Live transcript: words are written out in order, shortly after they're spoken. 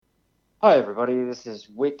Hi everybody, this is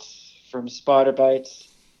Wit from Spiderbait.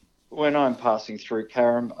 When I'm passing through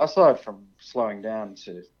Carrum, aside from slowing down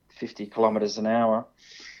to 50 kilometres an hour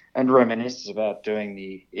and reminisce about doing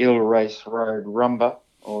the Eel Race Road Rumba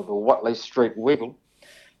or the Watley Street Wiggle,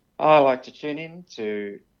 I like to tune in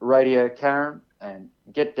to Radio Carrum and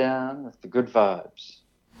get down with the good vibes.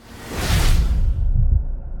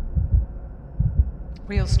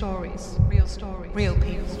 Real stories, real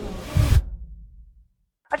people.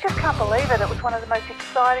 I just can't believe it. It was one of the most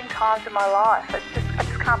exciting times in my life. I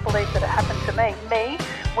just can't believe that it happened to me. Me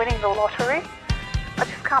winning the lottery. I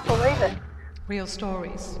just can't believe it. Real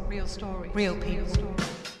stories, real people.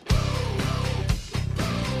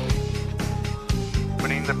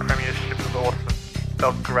 Winning the premiership was awesome.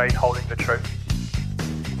 Felt great holding the trophy.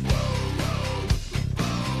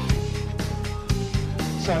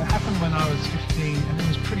 So it happened when I was 15 and it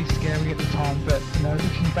was pretty scary at the time, but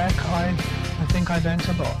looking back, I think I learnt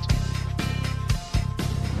a lot.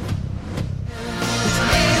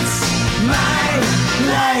 It's my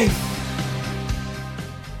life.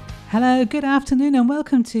 Hello, good afternoon and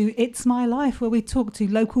welcome to It's My Life, where we talk to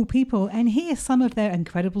local people and hear some of their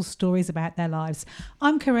incredible stories about their lives.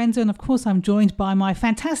 I'm Carenza and of course I'm joined by my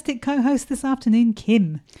fantastic co-host this afternoon,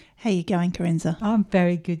 Kim. How you going, Carenza? I'm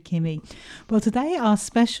very good, Kimmy. Well, today our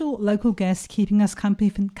special local guest keeping us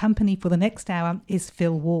company for the next hour is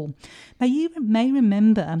Phil Wall. Now, you may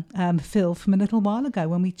remember Phil from a little while ago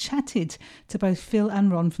when we chatted to both Phil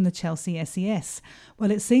and Ron from the Chelsea SES.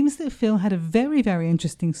 Well, it seems that Phil had a very, very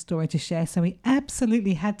interesting story to share, so we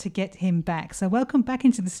absolutely had to get him back. So welcome back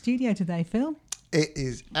into the studio today, Phil. It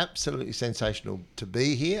is absolutely sensational to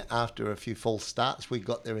be here after a few false starts. We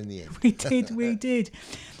got there in the end. We did.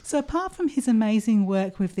 So apart from his amazing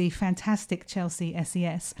work with the fantastic Chelsea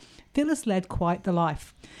SES, Phil has led quite the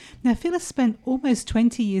life. Now, Phil has spent almost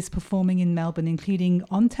 20 years performing in Melbourne, including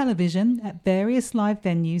on television, at various live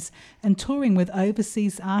venues, and touring with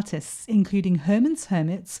overseas artists, including Herman's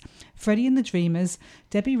Hermits, Freddie and the Dreamers,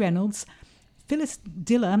 Debbie Reynolds, Phyllis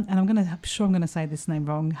Diller, and I'm going to say this name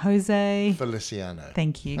wrong, Jose Feliciano.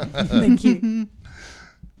 Thank you. Thank you.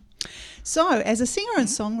 So, as a singer and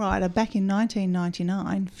songwriter back in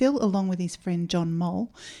 1999, Phil, along with his friend John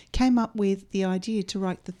Moll, came up with the idea to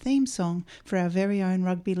write the theme song for our very own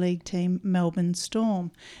rugby league team, Melbourne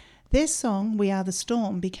Storm. Their song, We Are the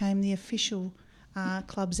Storm, became the official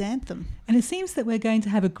club's anthem. And it seems that we're going to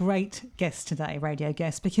have a great guest today, radio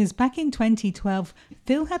guest, because back in 2012,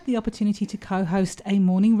 Phil had the opportunity to co-host a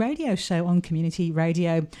morning radio show on community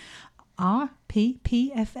radio,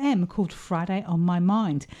 RPPFM, called Friday on My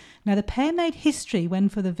Mind. Now, the pair made history when,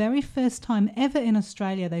 for the very first time ever in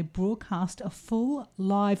Australia, they broadcast a full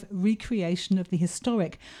live recreation of the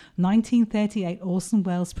historic 1938 Orson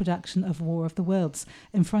Welles production of War of the Worlds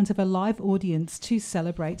in front of a live audience to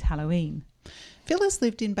celebrate Halloween. Phil has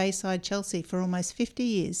lived in Bayside, Chelsea for almost 50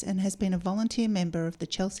 years and has been a volunteer member of the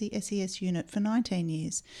Chelsea SES unit for 19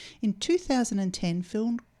 years. In 2010,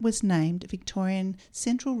 Phil was named Victorian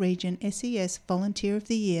Central Region SES Volunteer of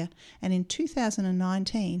the Year, and in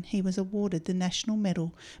 2019 he was awarded the National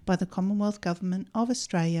Medal by the Commonwealth Government of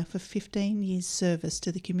Australia for 15 years service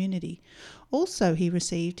to the community. Also, he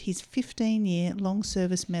received his 15-year long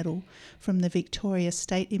service medal from the Victoria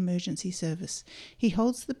State Emergency Service. He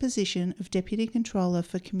holds the position of Deputy Controller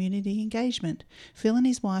for Community Engagement. Phil and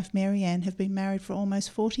his wife Marianne have been married for almost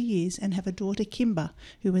 40 years and have a daughter Kimber,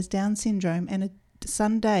 who has Down syndrome, and a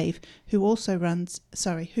son Dave, who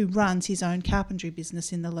runs his own carpentry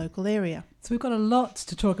business in the local area. So we've got a lot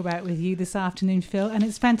to talk about with you this afternoon, Phil, and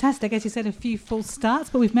it's fantastic. As you said, a few false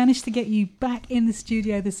starts, but we've managed to get you back in the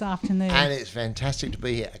studio this afternoon. And it's fantastic to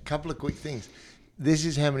be here. A couple of quick things. This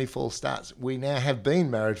is how many false starts. We now have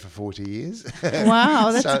been married for 40 years.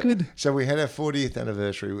 Wow, that's good. So we had our 40th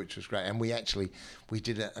anniversary, which was great. And we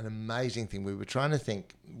did an amazing thing. We were trying to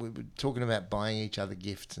think, we were talking about buying each other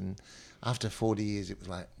gifts, and after 40 years, it was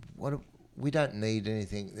like, we don't need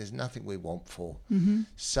anything. There's nothing we want for. Mm-hmm.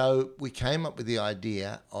 So we came up with the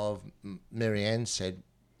idea of, Marianne said,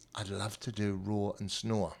 I'd love to do Roar and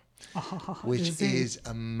Snore, which is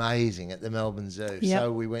amazing at the Melbourne Zoo. Yep.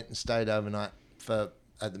 So we went and stayed overnight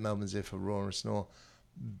at the Melbourne Zoo for Roar and Snore.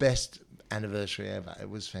 Best anniversary ever. It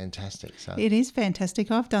was fantastic. So it is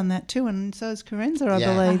fantastic. I've done that too, and so has Carenza, I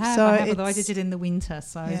Yeah. believe. I have, although I did it in the winter,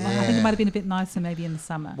 so I think it might have been a bit nicer maybe in the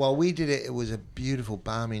summer. Well, we did it. It was a beautiful,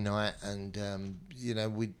 balmy night, and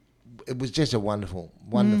it was just a wonderful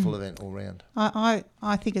event all round. I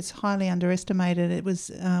think it's highly underestimated. It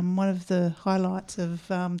was one of the highlights of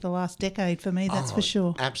the last decade for me, that's for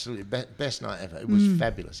sure. Absolutely. Best night ever. It was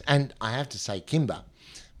fabulous. And I have to say, Kimber,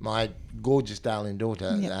 my gorgeous darling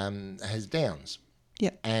daughter, has Downs.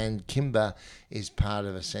 Yep. And Kimber is part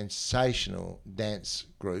of a sensational dance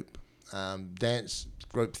group,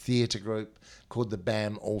 theatre group called the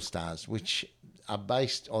BAM All Stars, which are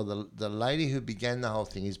based, or the lady who began the whole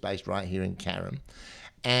thing is based right here in Carrum.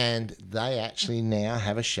 And they actually now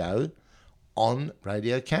have a show on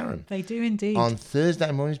Radio Carrum. They do indeed. On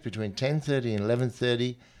Thursday mornings between 10:30 and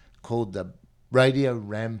 11:30, called the Radio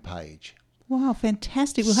Rampage. Wow,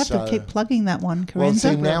 fantastic. We'll have to keep plugging that one,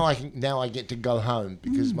 Carenza. Well, see, now I get to go home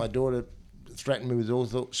because my daughter threatened me with all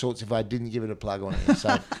sorts if I didn't give it a plug on it.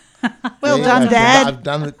 So, well done, Dad. I've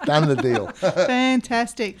done the deal.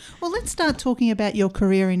 Fantastic. Well, let's start talking about your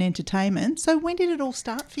career in entertainment. So when did it all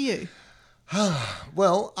start for you?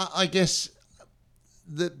 Well, I guess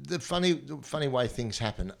the funny way things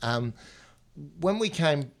happen. When we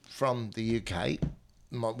came from the UK,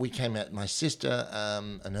 we came out. My sister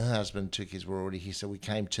and her husband, 2 kids, were already here, so we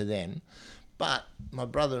came to them. But my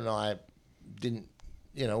brother and I didn't.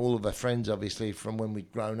 All of our friends, obviously, from when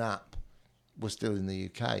we'd grown up, were still in the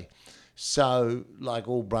UK. So, like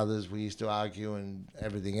all brothers, we used to argue and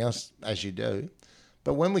everything else, as you do.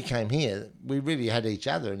 But when we came here, we really had each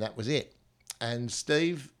other, and that was it. And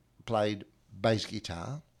Steve played bass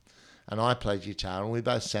guitar, and I played guitar, and we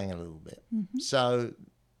both sang a little bit. Mm-hmm. So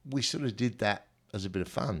we sort of did that as a bit of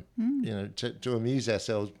fun, to amuse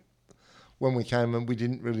ourselves when we came, and we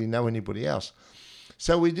didn't really know anybody else.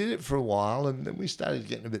 So we did it for a while, and then we started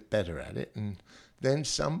getting a bit better at it. And then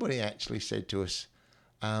somebody actually said to us,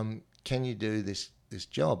 can you do this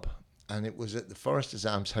job? And it was at the Foresters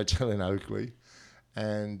Arms Hotel in Oakley,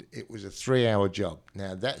 and it was a 3-hour job.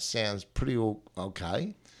 Now, that sounds pretty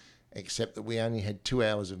okay, except that we only had 2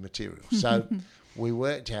 hours of material. So we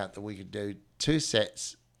worked out that we could do 2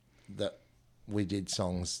 sets that we did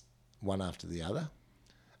songs one after the other.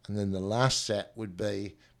 And then the last set would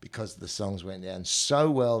be, because the songs went down so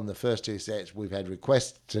well in the first 2 sets, we've had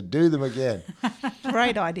requests to do them again.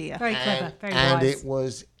 Great idea. Very clever. Very and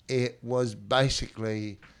wise. it was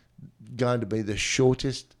basically going to be the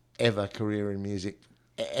shortest ever career in music,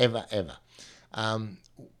 ever.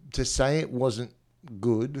 To say it wasn't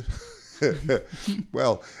good,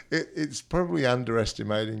 well, it's probably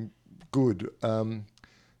underestimating good.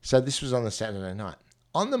 So this was on a Saturday night.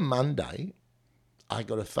 On the Monday, I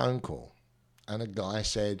got a phone call, and a guy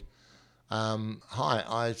said, hi,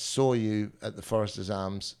 I saw you at the Foresters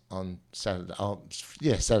Arms on Saturday.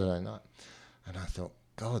 Saturday night. And I thought,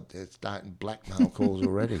 God, they're starting blackmail calls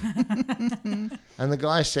already. And the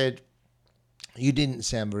guy said, you didn't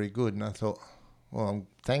sound very good. And I thought, well,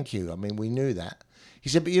 thank you. I mean, we knew that. He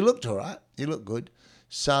said, but you looked all right. You look good.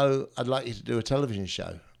 So I'd like you to do a television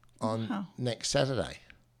show on next Saturday.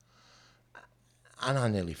 And I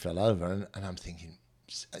nearly fell over, and I'm thinking,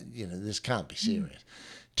 this can't be serious.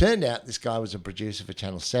 Turned out this guy was a producer for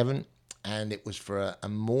Channel 7, and it was for a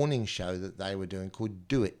morning show that they were doing called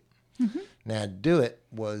Do It. Mm-hmm. Now, Do It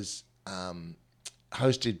was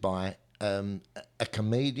hosted by a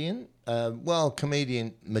comedian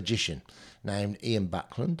magician named Ian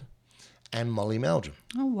Buckland and Molly Meldrum.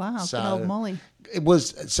 Oh, wow. So good old Molly. It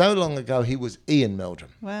was so long ago, he was Ian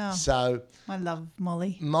Meldrum. Wow. So I love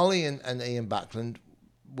Molly. Molly and Ian Buckland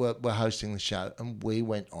were hosting the show, and we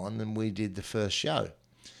went on and we did the first show.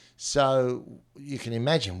 So you can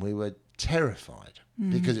imagine we were terrified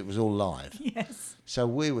because it was all live. Yes. So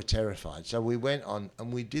we were terrified. So we went on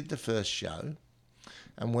and we did the first show.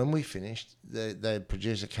 And when we finished, the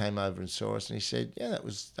producer came over and saw us, and he said, yeah, that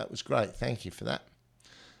was great. Thank you for that.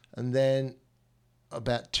 And then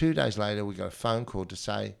about 2 days later, we got a phone call to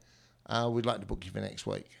say, we'd like to book you for next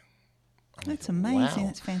week. And That's amazing. Wow.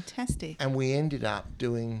 That's fantastic. And we ended up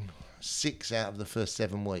doing 6 out of the first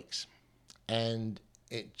 7 weeks. And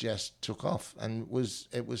it just took off, and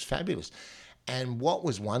it was fabulous. And what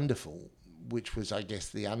was wonderful, which was, I guess,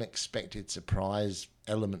 the unexpected surprise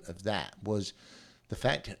element of that, was the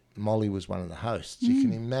fact that Molly was one of the hosts. You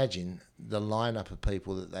can imagine the lineup of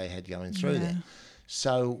people that they had going through there.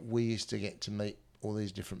 So we used to get to meet all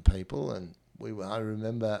these different people, and I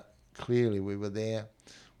remember clearly we were there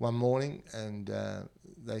one morning, and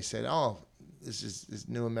they said, oh, this is this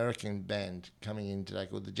new American band coming in today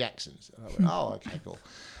called the Jacksons. And I went, oh, okay, cool.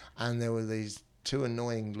 And there were these 2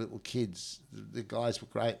 annoying little kids. The guys were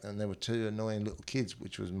great, and there were 2 annoying little kids,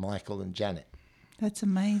 which was Michael and Janet. That's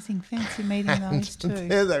amazing. Fancy meeting those two.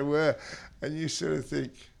 There they were, and you sort of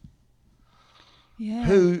think, yeah,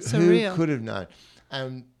 who surreal. could have known?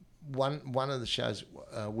 And one of the shows,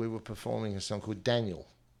 we were performing a song called Daniel,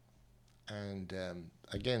 and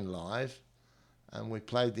again live, and we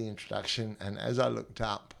played the introduction, and as I looked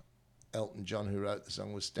up, Elton John, who wrote the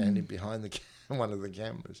song, was standing behind one of the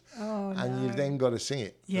cameras. Oh, and you've then got to sing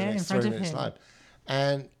it in the next front 3 of minutes him. live.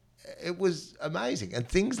 And it was amazing. And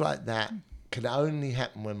things like that can only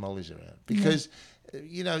happen when Molly's around because,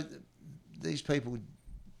 you know, these people,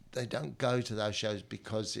 they don't go to those shows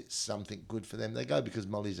because it's something good for them. They go because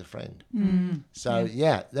Molly's a friend. So,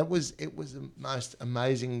 it was the most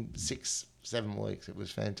amazing 6-7 weeks. It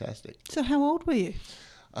was fantastic. So how old were you?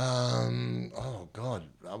 Oh, God,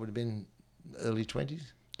 I would have been early 20s.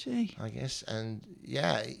 Gee. I guess. And,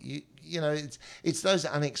 you know, it's those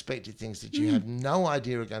unexpected things that you have no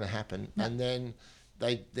idea are going to happen. No. And then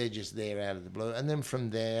they're just there out of the blue. And then from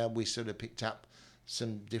there, we sort of picked up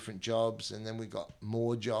some different jobs, and then we got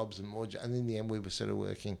more jobs and more and in the end we were sort of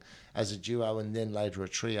working as a duo and then later a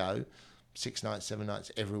trio, 6 nights, 7 nights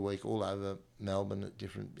every week all over Melbourne at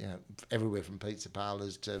different, you know, everywhere from pizza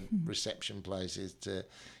parlours to reception places to,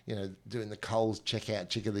 you know, doing the Coles checkout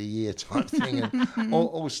chick of the year type thing and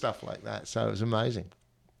all stuff like that. So it was amazing.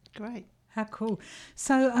 Great. How cool.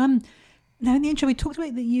 So now in the intro we talked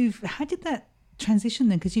about that how did that transition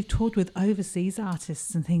then, because you've toured with overseas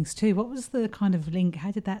artists and things too. What was the kind of link? How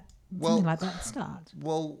did that something like that start?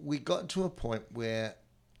 Well, we got to a point where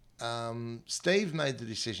Steve made the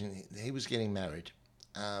decision. He was getting married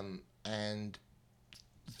and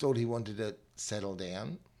thought he wanted to settle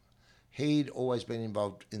down. He'd always been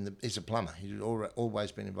involved he's a plumber. He'd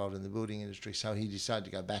always been involved in the building industry, so he decided to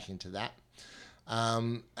go back into that.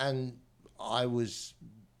 And I was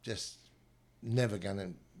just never going to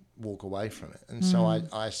walk away from it. And so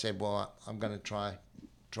I said, well, I'm going to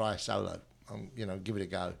try solo, you know, give it a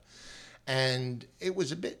go. And it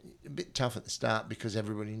was a bit tough at the start because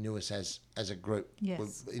everybody knew us as a group.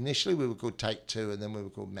 Yes. Initially we were called Take Two, and then we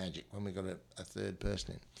were called Magic when we got a third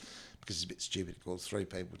person in, because it's a bit stupid to call 3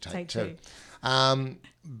 people Take Two.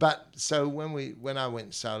 But so when I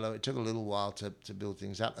went solo, it took a little while to build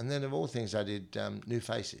things up. And then of all things I did New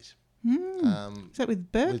Faces. Is that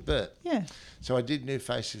with Bert? With Bert. Yeah. So I did New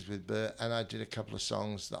Faces with Bert, and I did a couple of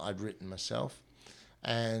songs that I'd written myself.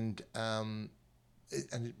 And a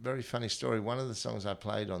very funny story, one of the songs I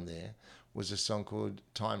played on there was a song called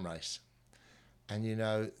Time Race. And, you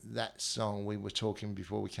know, that song, we were talking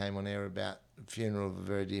before we came on air about the funeral of a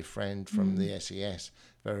very dear friend from the SES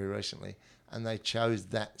very recently. And they chose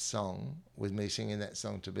that song, with me singing that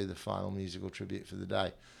song, to be the final musical tribute for the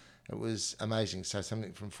day. It was amazing. So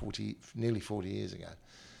something from nearly 40 years ago.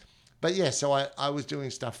 But yeah, so I was doing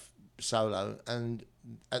stuff solo, and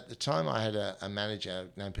at the time I had a manager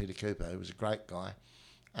named Peter Cooper, who was a great guy.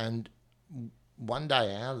 And one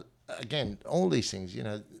day out, again, all these things, you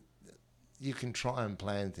know, you can try and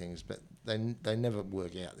plan things, but they never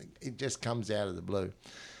work out. It just comes out of the blue.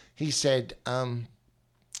 He said,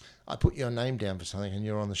 I put your name down for something and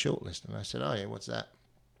you're on the short list. And I said, oh yeah, what's that?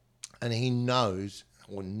 And he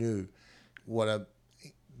knew what a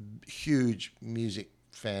huge music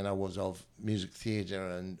fan I was of music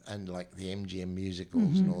theatre and like the MGM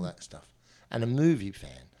musicals and all that stuff, and a movie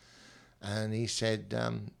fan. And he said,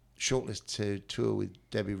 shortlist to tour with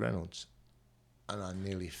Debbie Reynolds. And I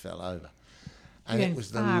nearly fell over. And it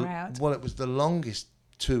was it was the longest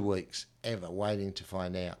 2 weeks ever waiting to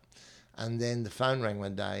find out. And then the phone rang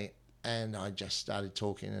one day, and I just started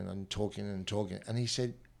talking and talking. And he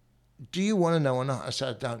said, do you want to know or not? I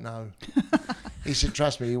said, I don't know. He said,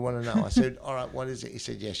 trust me, you want to know. I said, all right, what is it? He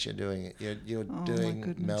said, yes, you're doing it. You're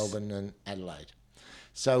doing Melbourne and Adelaide.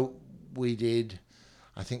 So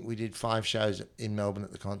I think we did 5 shows in Melbourne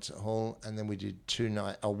at the Concert Hall, and then we did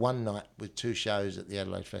 1 night with 2 shows at the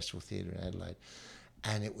Adelaide Festival Theatre in Adelaide.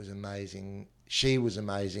 And it was amazing. She was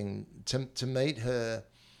amazing. To meet her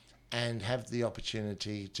and have the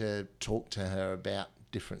opportunity to talk to her about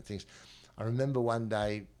different things. I remember one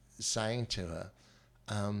day saying to her,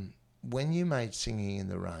 when you made Singing in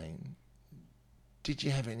the Rain, did you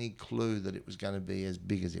have any clue that it was going to be as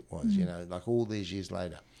big as it was, you know, like all these years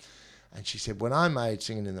later? And she said, when I made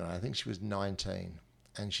Singing in the Rain, I think she was 19,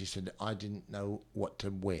 and she said, I didn't know what to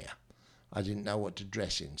wear. I didn't know what to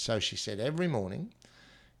dress in. So she said every morning,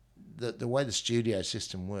 the way the studio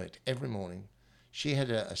system worked, every morning, she had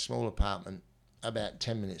a small apartment about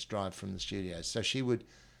 10 minutes drive from the studio. So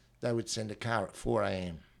they would send a car at 4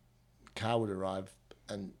 a.m. Car would arrive,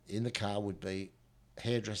 and in the car would be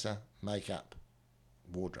hairdresser, makeup,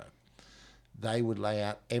 wardrobe. They would lay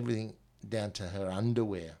out everything down to her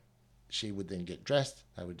underwear. She would then get dressed,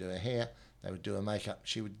 they would do her hair, they would do her makeup.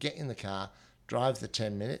 She would get in the car, drive the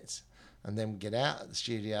 10 minutes, and then get out at the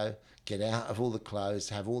studio, get out of all the clothes,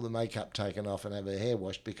 have all the makeup taken off and have her hair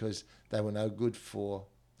washed because they were no good for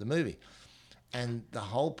the movie. And the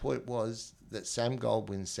whole point was that Sam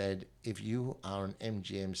Goldwyn said, if you are an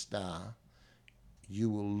MGM star, you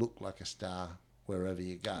will look like a star wherever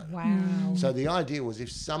you go. Wow. So the idea was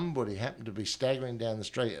if somebody happened to be staggering down the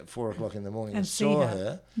street at 4 o'clock in the morning and see saw her.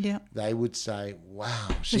 her, Yeah. they would say, wow,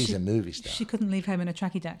 So she's a movie star. She couldn't leave home in a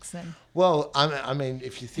tracky jacks then. Well, I mean,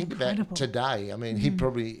 if you think Incredible. about today, I mean, he'd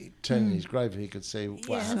probably turn in his grave if he could see what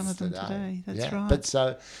Yes. Some happens of them today, that's yeah. right. But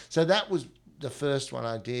so that was the first one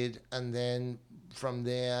I did, and then from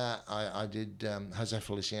there I did Jose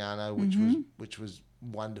Feliciano, which was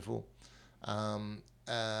wonderful, and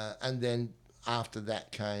then after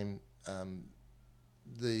that came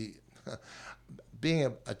the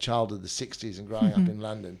being a child of the 60s and growing up in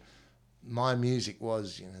London. My music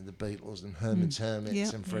was, the Beatles and Herman's Hermits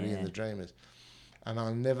Yep. and Freddie Yeah. and the Dreamers. And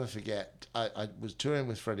I'll never forget, I was touring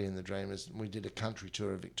with Freddie and the Dreamers, and we did a country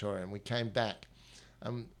tour of Victoria, and we came back,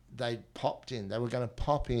 and they were going to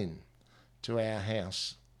pop in to our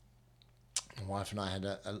house. My wife and I had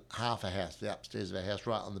a half a house, the upstairs of our house,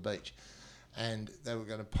 right on the beach. And they were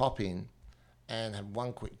going to pop in and have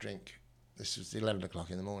one quick drink. This was 11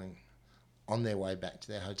 o'clock in the morning, on their way back to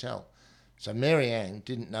their hotel. So Mary Ann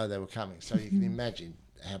didn't know they were coming, so you can imagine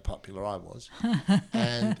how popular I was.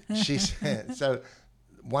 And she said, so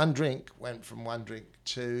one drink went from one drink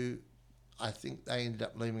to, I think they ended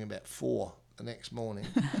up leaving about 4 the next morning.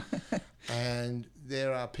 And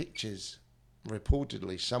there are pictures,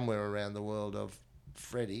 reportedly, somewhere around the world of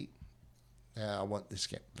Freddie. Now, I want this to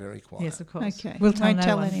get very quiet. Yes, of course. Okay. We'll tell Won't no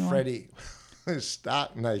tell one. anyone. Freddie was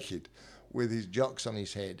stark naked with his jocks on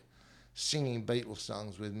his head, singing Beatles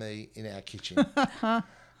songs with me in our kitchen.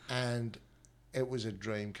 And it was a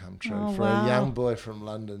dream come true for wow. a young boy from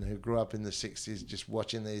London who grew up in the 60s just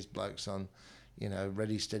watching these blokes on,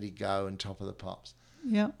 Ready, Steady, Go and Top of the Pops.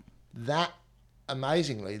 Yep. That,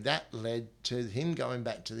 amazingly, that led to him going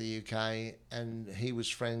back to the UK, and he was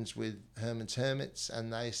friends with Herman's Hermits,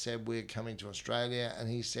 and they said, we're coming to Australia, and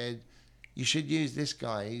he said, you should use this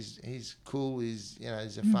guy. He's cool. He's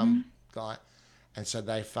a fun guy. And so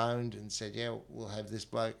they phoned and said, yeah, we'll have this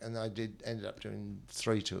bloke. And I ended up doing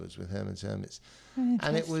 3 tours with Herman's Hermits.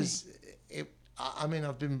 And it was,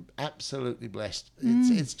 I've been absolutely blessed.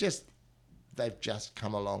 It's just, they've just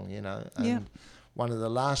come along, And Yep. one of the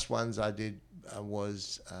last ones I did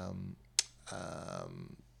was,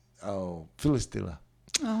 Phyllis Diller.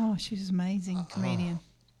 Oh, she's an amazing comedian.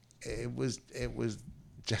 It was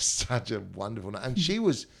just such a wonderful night. And she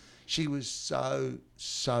was so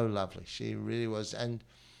lovely. She really was. And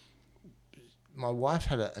my wife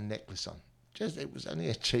had a necklace on. It was only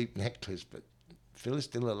a cheap necklace, but Phyllis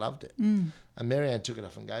Diller loved it. And Marianne took it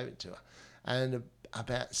off and gave it to her. And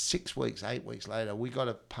about 8 weeks later, we got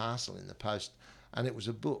a parcel in the post, and it was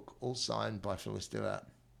a book all signed by Phyllis Diller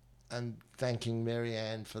and thanking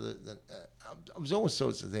Marianne for it was all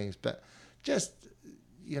sorts of things, but just,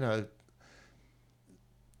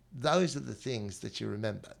 those are the things that you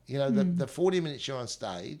remember. The 40 minutes you're on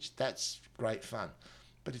stage, that's great fun.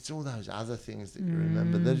 But it's all those other things that you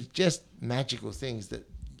remember that are just magical things that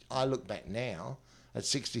I look back now at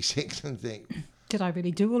 66 and think, Did I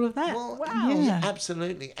really do all of that? well, Wow. yeah,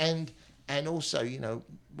 absolutely. And also,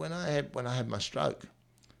 when I had my stroke,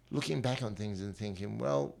 looking back on things and thinking,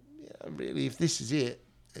 well, really, if this is it,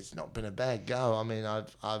 it's not been a bad go. I mean,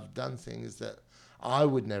 I've done things that I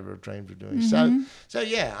would never have dreamed of doing. So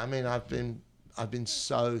yeah, I mean, I've been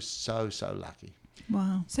so lucky.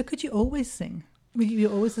 Wow. So could you always sing? Were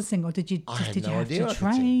you always a singer, or did you I had did no you have idea I to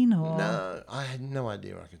could sing. train? Or No, I had no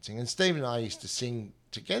idea I could sing. And Steve and I used to sing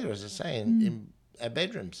together, as I say, in our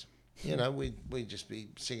bedrooms. We'd just be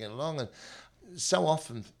singing along, and so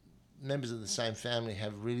often members of the same family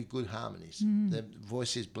have really good harmonies. Their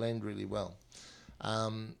voices blend really well,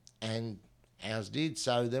 and ours did.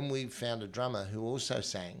 So then we found a drummer who also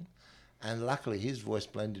sang, and luckily his voice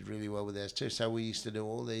blended really well with ours too. So we used to do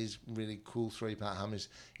all these really cool 3-part harmonies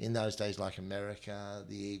in those days, like America,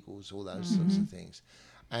 the Eagles, all those sorts of things,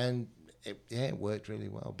 and it worked really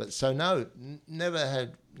well. But so no, never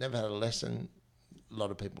had a lesson. A lot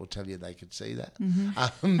of people will tell you they could see that,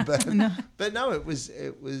 but no, it was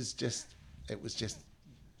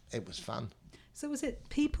fun. So was it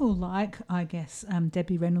people like, I guess,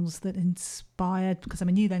 Debbie Reynolds that inspired? Because I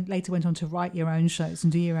mean, you then later went on to write your own shows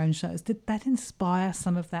and do your own shows. Did that inspire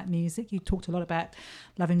some of that music? You talked a lot about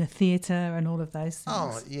loving the theatre and all of those things.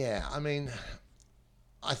 Oh yeah, I mean,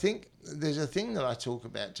 I think there's a thing that I talk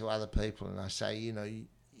about to other people, and I say,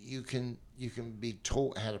 you can be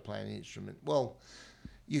taught how to play an instrument. Well,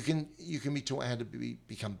 you can be taught how to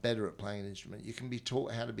become better at playing an instrument. You can be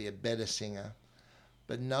taught how to be a better singer,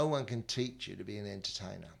 but no one can teach you to be an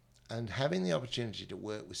entertainer. And having the opportunity to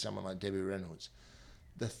work with someone like Debbie Reynolds,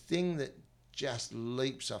 the thing that just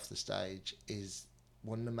leaps off the stage is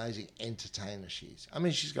what an amazing entertainer she is. I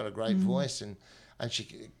mean, she's got a great voice and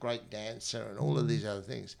she's a great dancer and all of these other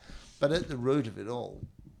things. But at the root of it all,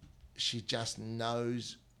 she just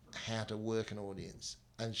knows how to work an audience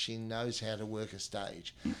and she knows how to work a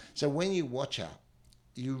stage. So when you watch her,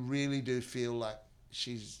 you really do feel like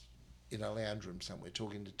she's in a lounge room somewhere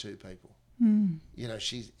talking to two people. You know,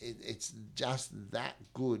 it's just that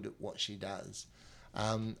good at what she does.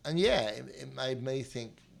 And yeah, it made me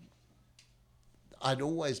think. I'd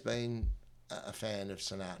always been a fan of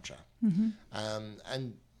Sinatra.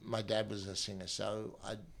 And my dad was a singer, so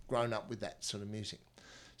I'd grown up with that sort of music.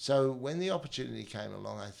 So when the opportunity came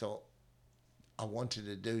along, I thought I wanted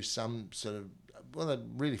to do some sort of, well,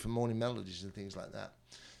 really for morning melodies and things like that.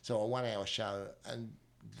 So a 1 hour show, and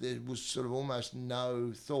there was sort of almost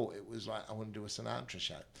no thought. It was like, I want to do a Sinatra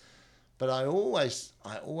show. But I always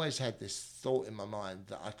had this thought in my mind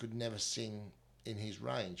that I could never sing in his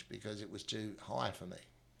range because it was too high for me.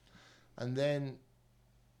 And then,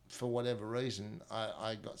 for whatever reason,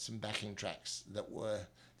 I got some backing tracks that were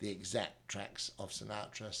the exact tracks of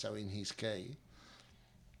Sinatra, so in his key,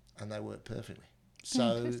 and they worked perfectly.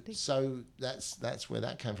 So that's where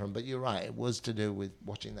that came from. But you're right, it was to do with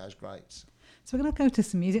watching those greats. So we're going to go to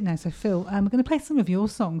some music now. So Phil, we're going to play some of your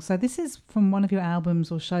songs. So this is from one of your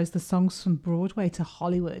albums or shows, The Songs from Broadway to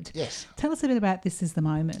Hollywood. Yes. Tell us a bit about This Is the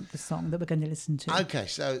Moment, the song that we're going to listen to. Okay,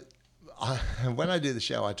 so when I do the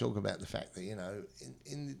show, I talk about the fact that, you know,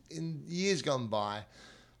 in years gone by,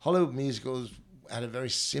 Hollywood musicals had a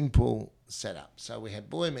very simple setup. So we had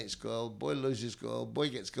boy meets girl, boy loses girl, boy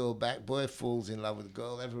gets girl back, boy falls in love with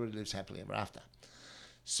girl, everybody lives happily ever after.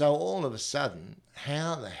 So all of a sudden,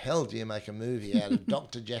 how the hell do you make a movie out of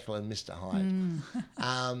Dr. Jekyll and Mr. Hyde?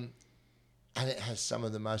 And it has some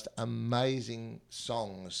of the most amazing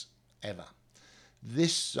songs ever.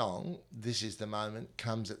 This song, This Is the Moment,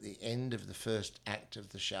 comes at the end of the first act of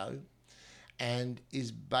the show and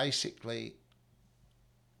is basically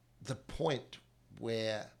the point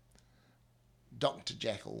where Dr.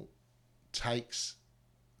 Jekyll takes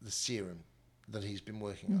the serum that he's been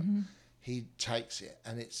working on. He takes it,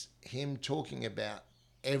 and it's him talking about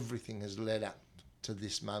everything has led up to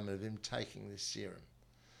this moment of him taking this serum.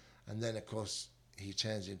 And then, of course, he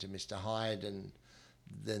turns into Mr. Hyde, and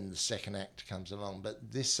then the second act comes along.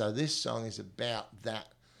 But this song is about that.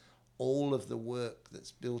 All of the work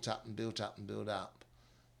that's built up and built up and built up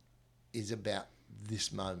is about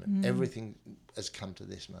this moment. Everything has come to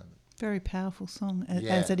this moment. Very powerful song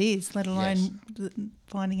as it is, let alone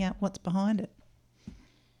finding out what's behind it.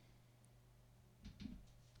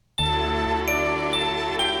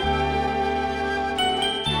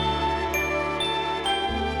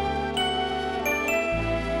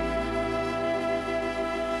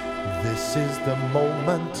 This is the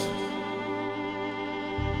moment,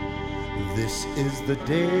 this is the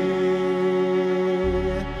day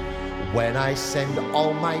when I send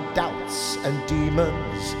all my doubts and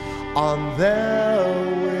demons on their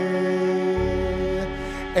way.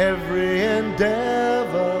 Every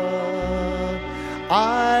endeavor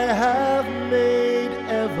I have made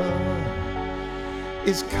ever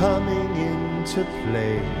is coming into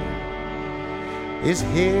play, is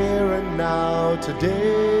here and now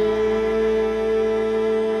today.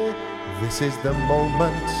 This is the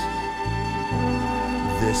moment,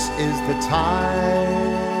 this is the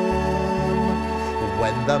time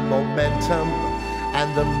when the momentum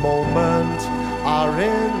and the moment are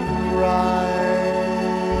in rhyme.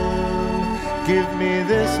 Give me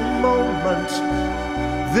this moment,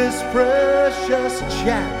 this precious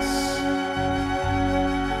chance.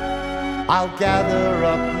 I'll gather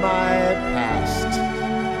up my past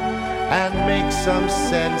and make some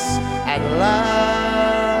sense at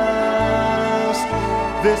last.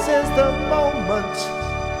 This is the moment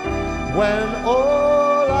when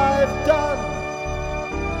all I've done,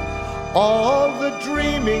 all the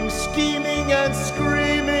dreaming, scheming and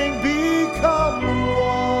screaming become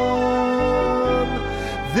one.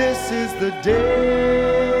 This is the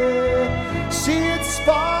day, see it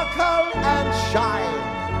sparkle and shine,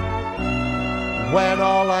 when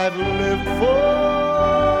all I've lived for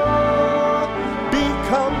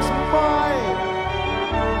becomes mine.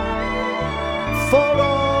 For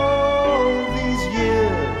all these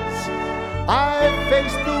years I've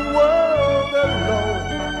faced the world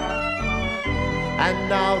alone, and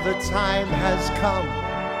now the time has come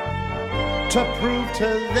to prove to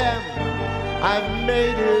them I've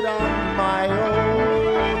made it on my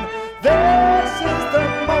own. This is the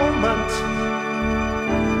moment,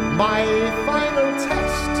 my final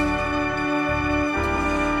test.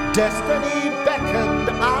 Destiny beckoned,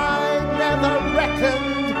 I never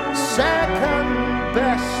reckoned second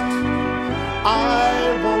best.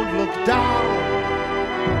 I won't look down.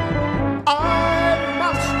 I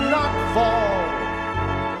must not fall.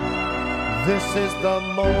 This is the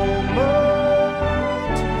moment,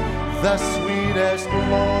 the sweetest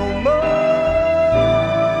moment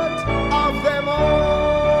of them all.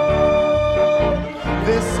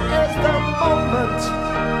 This is the moment.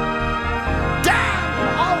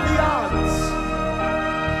 Damn all the odds.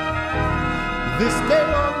 This day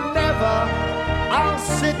or never, I'll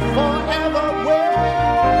sit forever with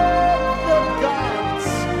the gods.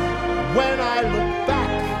 When I look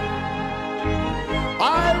back,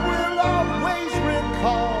 I will always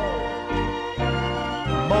recall,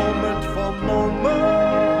 moment for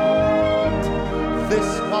moment, this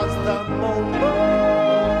was the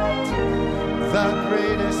moment, the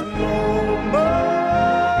greatest moment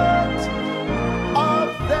of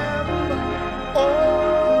them all.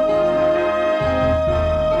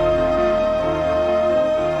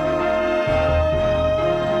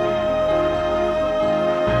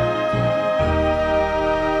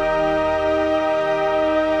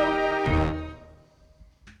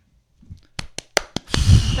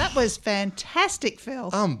 That was fantastic, Phil.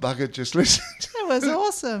 I'm buggered just listening. That was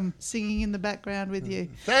awesome, singing in the background with you.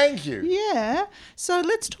 Thank you. Yeah. So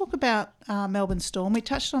let's talk about Melbourne Storm. We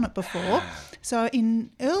touched on it before. So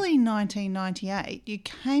in early 1998, you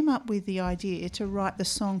came up with the idea to write the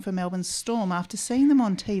song for Melbourne Storm after seeing them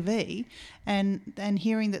on TV and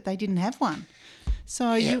hearing that they didn't have one.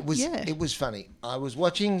 So It was funny. I was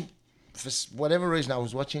watching, for whatever reason, I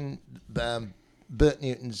was watching Bert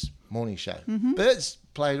Newton's morning show. Mm-hmm. Bert's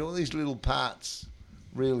played all these little parts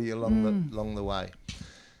really along the way.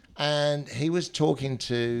 And he was talking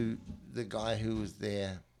to the guy who was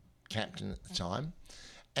their captain at the time.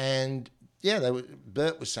 And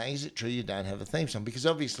Bert was saying, is it true you don't have a theme song? Because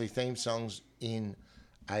obviously theme songs in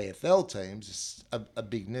AFL teams are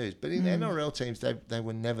big news. But in NRL teams, they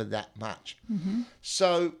were never that much. Mm-hmm.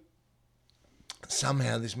 So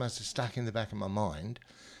somehow this must have stuck in the back of my mind.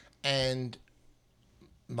 And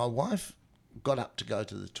my wife got up to go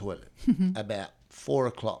to the toilet about 4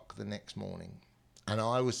 o'clock the next morning. And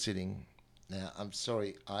I was sitting, now I'm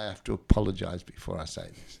sorry, I have to apologise before I say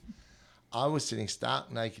this. I was sitting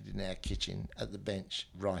stark naked in our kitchen at the bench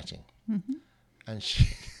writing. Mm-hmm. And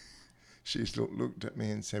she looked at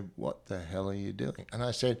me and said, what the hell are you doing? And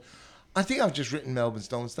I said, I think I've just written Melbourne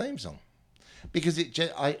Storm's theme song. Because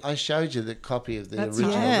I showed you the copy of the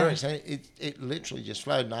original lyrics, and it literally just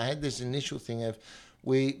flowed. And I had this initial thing of,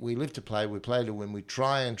 we live to play, we play to win, we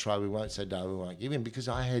try, we won't say no, we won't give in, because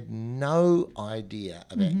I had no idea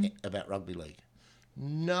about rugby league.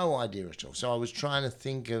 No idea at all. So I was trying to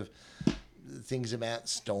think of things about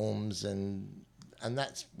Storms, and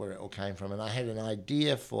that's where it all came from. And I had an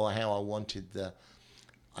idea for how I wanted the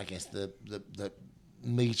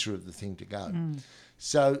meter of the thing to go.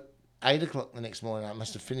 So 8 o'clock the next morning, I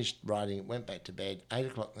must have finished writing, went back to bed. 8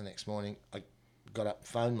 o'clock the next morning, I got up,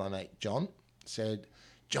 phoned my mate John, said,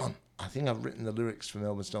 John, I think I've written the lyrics for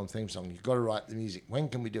Melbourne Storm theme song. You've got to write the music. When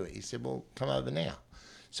can we do it? He said, well, come over now.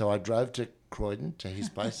 So I drove to Croydon, to his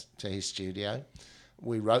place, to his studio.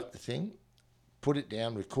 We wrote the thing, put it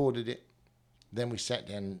down, recorded it. Then we sat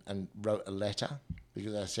down and wrote a letter,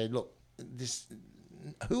 because I said, look,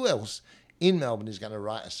 who else in Melbourne is going to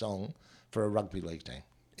write a song for a rugby league team?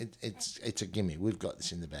 It's a gimme. We've got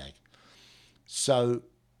this in the bag. So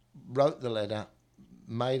wrote the letter,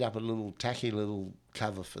 made up a little tacky little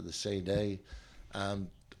cover for the CD. I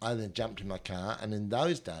then jumped in my car, and in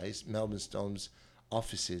those days, Melbourne Storm's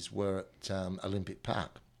offices were at Olympic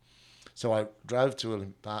Park. So I drove to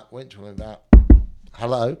Olympic Park, went to Olympic Park.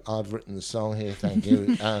 Hello, I've written the song here, thank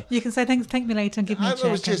you. You can say thank me later and give me a check.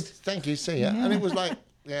 It was just, thank you, see ya. Yeah. And it was like,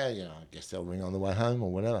 I guess they'll ring on the way home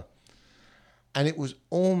or whatever. And it was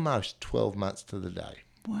almost 12 months to the day.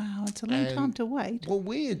 Wow, it's a long time to wait. Well,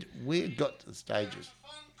 we had got to the stages.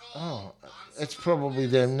 Oh, it's probably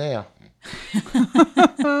them now.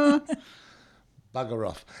 Bugger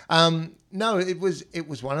off. No, it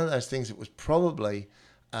was one of those things. It was probably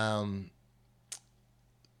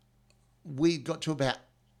we got to about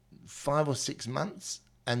 5 or 6 months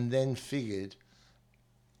and then figured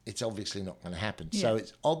it's obviously not going to happen. Yeah. So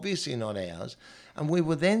it's obviously not ours. And we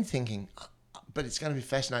were then thinking, but it's going to be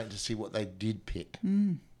fascinating to see what they did pick.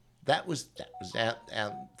 That was our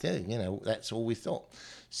thing, that's all we thought.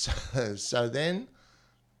 So then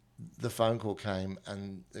the phone call came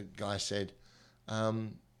and the guy said,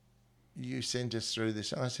 you sent us through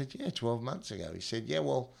this. And I said, 12 months ago. He said,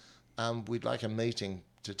 well, we'd like a meeting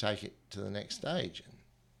to take it to the next stage.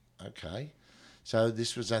 And, okay. So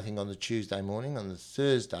this was, I think, on the Tuesday morning. On the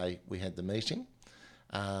Thursday, we had the meeting.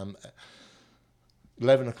 11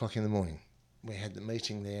 o'clock in the morning. we had the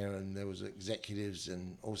meeting there, and there was executives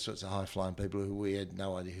and all sorts of high-flying people who we had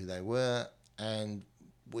no idea who they were, and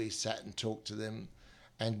we sat and talked to them,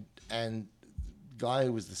 and the guy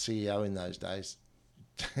who was the CEO in those days,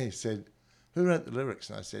 he said, "Who wrote the lyrics?"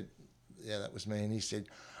 And I said, "Yeah, that was me." And he said,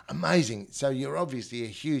 "Amazing. So you're obviously a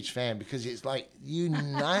huge fan, because it's like you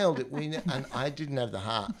nailed it." And I didn't have the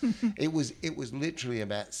heart. It was literally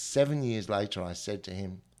about 7 years later I said to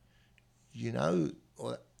him,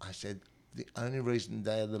 I said, "The only reason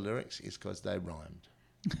they are the lyrics is because they rhymed."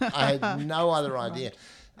 I had no other idea.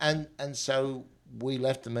 And so we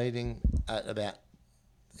left the meeting at about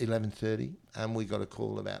 11:30, and we got a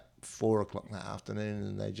call about 4 o'clock that afternoon,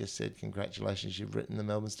 and they just said, "Congratulations, you've written the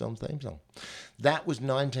Melbourne Storm theme song." That was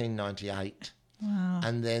 1998. Wow.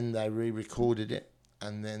 And then they re-recorded it,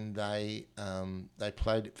 and then they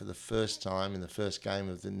played it for the first time in the first game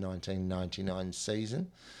of the 1999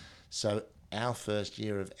 season. So our first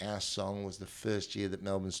year of our song was the first year that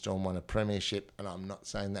Melbourne Storm won a premiership, and I'm not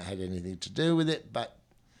saying that had anything to do with it, but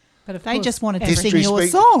of they course, just wanted to sing your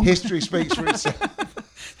song. History speaks for itself.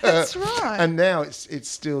 That's right. And now it's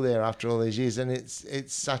still there after all these years, and it's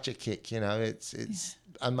such a kick, It's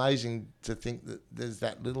amazing to think that there's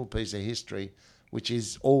that little piece of history which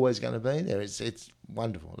is always going to be there. It's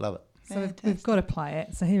wonderful. Love it. So we've got to play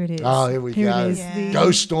it. So here it is. Oh, here we go. It is, Yeah.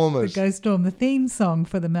 Go Stormers. The Go Storm, the theme song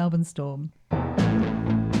for the Melbourne Storm.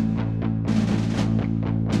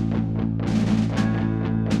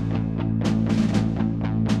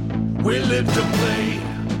 We live to play,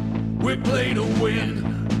 we play to win.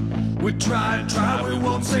 We try and try, we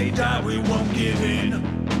won't say die, we won't give in.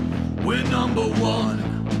 We're number one,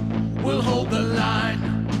 we'll hold the line.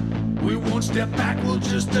 We won't step back, we'll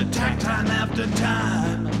just attack time after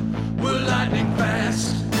time. We're lightning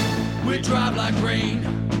fast, we drive like rain.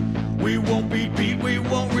 We won't be beat, we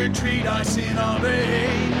won't retreat, ice in our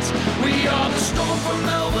veins. We are the storm from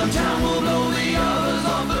Melbourne town, we'll blow the others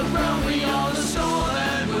off the ground. We are the storm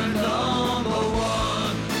and we're number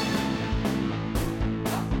one.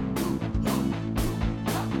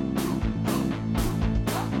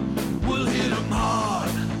 We'll hit them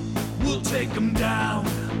hard, we'll take them down.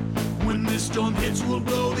 When this storm hits, we'll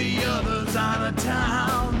blow the others out of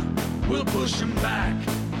town. We'll push them back,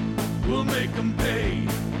 we'll make them pay.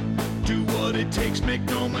 Do what it takes, make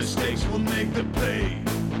no mistakes, we'll make the play.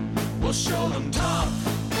 We'll show them tough,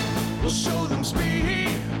 we'll show them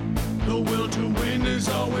speed. The will to win is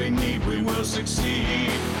all we need, we will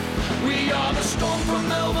succeed. We are the storm from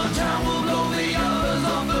Melbourne town, we'll blow the others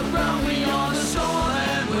off the ground. We are the storm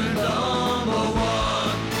and we're number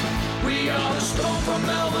one. We are the storm from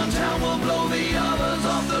Melbourne town, we'll blow the others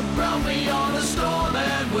off the ground. We are the storm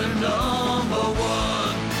and we're number one.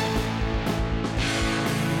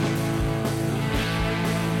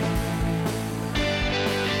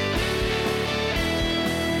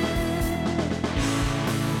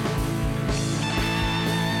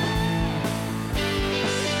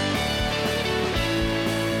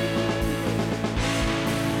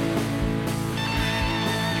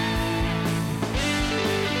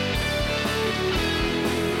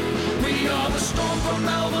 From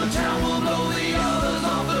Melbourne town, we'll blow the others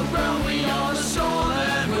off the ground. We are the storm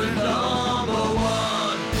and we're number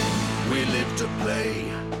one. We live to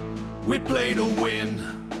play, we play to win.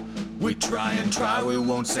 We try and try, we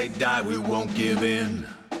won't say die, we won't give in.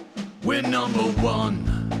 We're number one,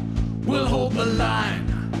 we'll hold the line.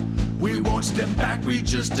 We won't step back, we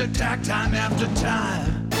just attack time after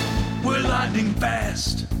time. We're lightning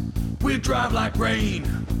fast, we drive like rain.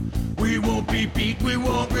 We won't be beat, we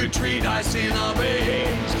won't retreat, ice in our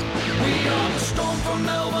veins. We are the storm from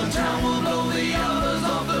Melbourne town, we'll blow the others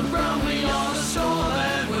off the ground. We are the storm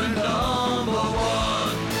and we're number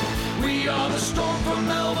one. We are the storm from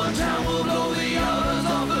Melbourne town, we'll blow the others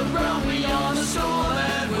off the ground. We are the storm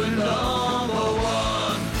and we're number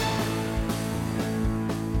one.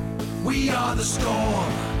 We are the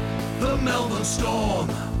storm, the Melbourne Storm.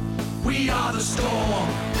 We are the storm,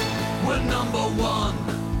 we're number one.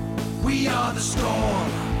 We are the storm,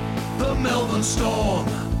 the Melbourne Storm.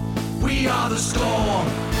 We are the storm,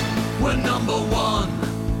 we're number one.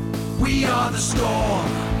 We are the storm,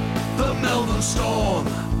 the Melbourne Storm.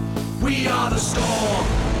 We are the storm.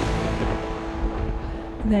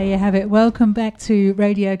 There you have it. Welcome back to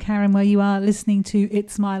Radio Karen, where you are listening to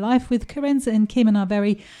It's My Life with Carenza and Kim and our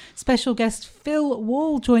very special guest Phil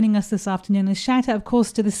Wall joining us this afternoon. A shout out, of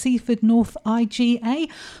course, to the Seaford North IGA,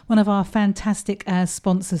 one of our fantastic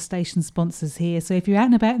station sponsors here. So if you're out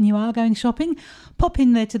and about and you are going shopping, pop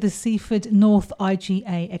in there to the Seaford North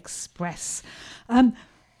IGA Express.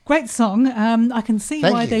 Great song. I can see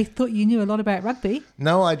Thank why you. they thought you knew a lot about rugby.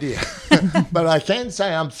 No idea. But I can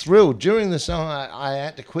say I'm thrilled. During the song, I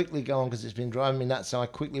had to quickly go on because it's been driving me nuts. So I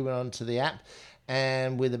quickly went on to the app.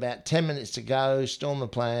 And with about 10 minutes to go, Storm are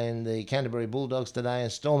playing the Canterbury Bulldogs today.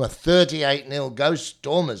 And Storm are 38-0. Go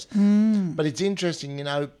Stormers. But it's interesting, you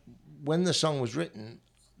know, when the song was written,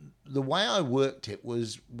 the way I worked it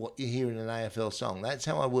was what you hear in an AFL song. That's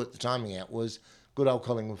how I worked the timing out, was Good Old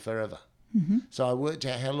Collingwood Forever. So I worked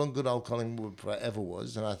out how long Good Old Collingwood Forever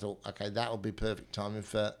was, and I thought, okay, that would be perfect timing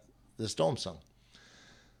for the Storm song.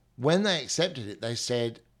 When they accepted it, they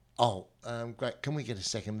said, great, can we get a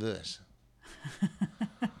second verse?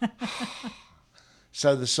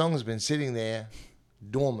 So the song's been sitting there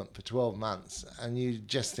dormant for 12 months, and you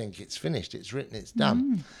just think it's finished, it's written, it's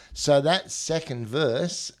done. So that second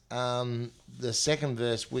verse,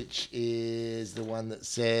 which is the one that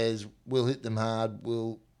says, we'll hit them hard,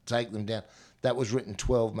 we'll take them down, that was written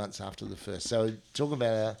 12 months after the first. So talk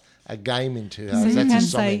about a game in 2 hours. So That's you a can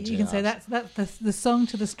song say in 2 you can say hours. that's the song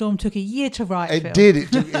to the Storm took a year to write. It Phil. did.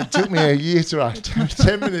 It took me a year to write.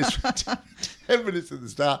 10 minutes. 10 minutes at the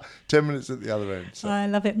start, 10 minutes at the other end. So. I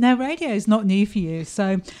love it. Now, radio is not new for you,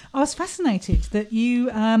 so I was fascinated that you've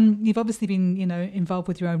obviously been involved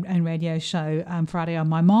with your own radio show, Friday on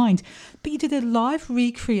My Mind, but you did a live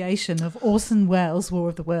recreation of Orson Welles' War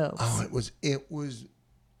of the Worlds. Oh, it was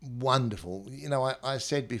wonderful. You know, I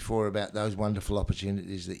said before about those wonderful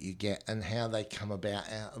opportunities that you get and how they come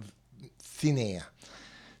about out of thin air.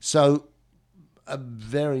 So a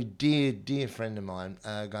very dear friend of mine,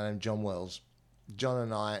 a guy named John Wells, John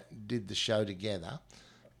and I did the show together,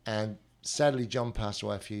 and sadly John passed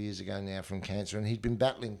away a few years ago now from cancer, and he'd been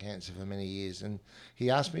battling cancer for many years, and he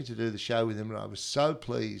asked me to do the show with him, and I was so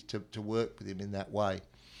pleased to work with him in that way.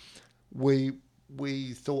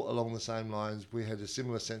 We thought along the same lines. We had a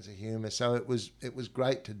similar sense of humour, so it was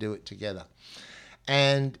great to do it together.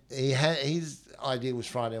 And his idea was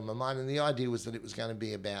Friday on My Mind, and the idea was that it was going to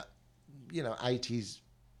be about 80s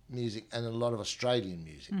music and a lot of Australian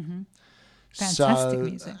music. Mm-hmm. Fantastic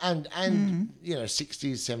music. And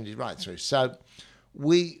 60s, 70s, right through. So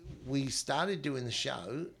we started doing the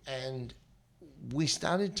show, and we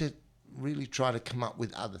started to really try to come up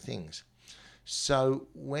with other things. So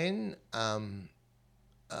when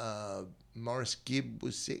Maurice Gibb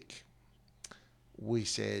was sick, we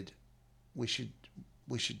said we should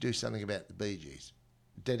do something about the Bee Gees,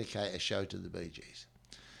 dedicate a show to the Bee Gees.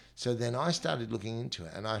 So then I started looking into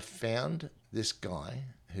it, and I found this guy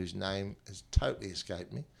whose name has totally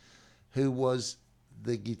escaped me, who was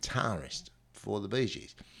the guitarist for the Bee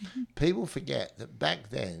Gees. Mm-hmm. People forget that back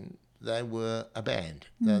then they were a band.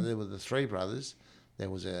 There were the three brothers. There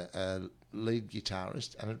was a lead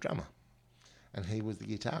guitarist and a drummer, and he was the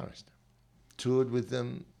guitarist. Toured with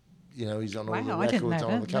them, he's on all the records,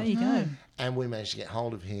 on all the covers. There you go. And we managed to get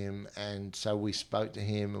hold of him, and so we spoke to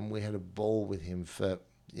him, and we had a ball with him for,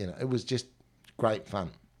 it was just great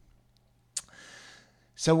fun.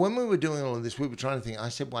 So when we were doing all of this, we were trying to think. I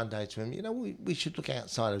said one day to him, we should look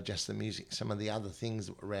outside of just the music, some of the other things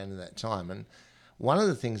that were around in that time. And one of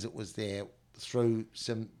the things that was there through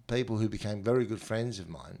some people who became very good friends of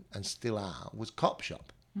mine and still are was Cop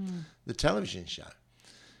Shop, the television show.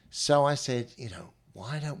 So I said,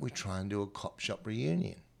 why don't we try and do a Cop Shop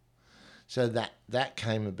reunion? So that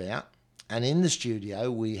came about. And in the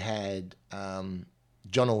studio we had John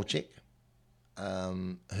Orchick,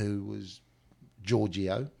 who was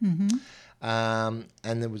Giorgio. Mm-hmm.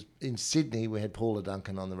 And there was, in Sydney, we had Paula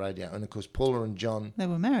Duncan on the radio. And, of course, Paula and John... They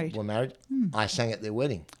were married. I sang at their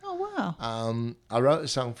wedding. Oh, wow. I wrote a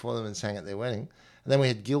song for them and sang at their wedding. And then we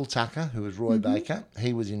had Gil Tucker, who was Roy Baker.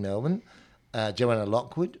 He was in Melbourne. Joanna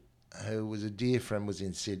Lockwood, who was a dear friend, was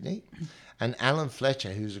in Sydney. And Alan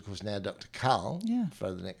Fletcher, who's, of course, now Dr. Carl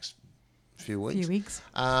for the next few weeks.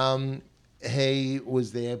 He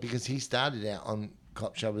was there because he started out on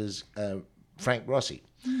Cop Shop as Frank Rossi.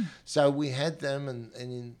 So we had them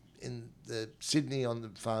and in the Sydney on the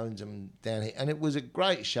phones and down here. And it was a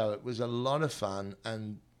great show. It was a lot of fun,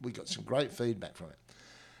 and we got some great feedback from it.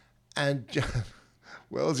 And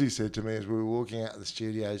Wellesley said to me as we were walking out of the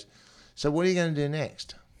studios, so what are you going to do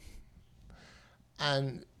next?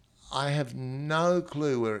 And I have no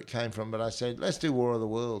clue where it came from, but I said, let's do War of the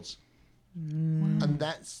Worlds. And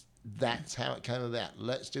that's how it came about.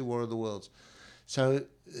 Let's do War of the Worlds. So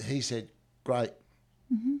he said, great.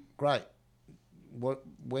 Great.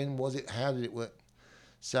 When was it? How did it work?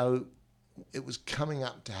 So it was coming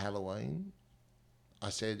up to Halloween. I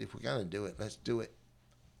said, if we're going to do it, let's do it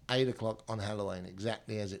 8 o'clock on Halloween,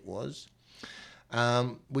 exactly as it was.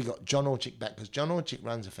 We got John Orchick back because John Orchick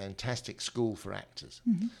runs a fantastic school for actors.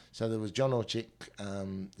 So there was John Orchick,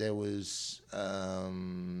 there was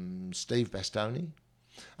Steve Bastoni,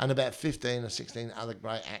 and about 15 or 16 other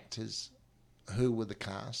great actors who were the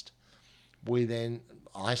cast.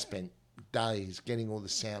 I spent days getting all the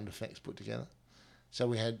sound effects put together. So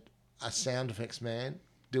we had a sound effects man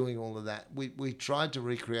doing all of that. We tried to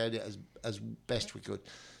recreate it as best we could.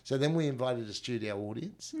 So then we invited a studio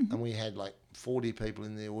audience, and we had like 40 people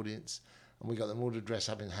in the audience, and we got them all to dress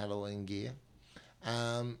up in Halloween gear.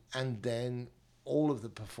 And then all of the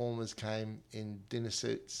performers came in dinner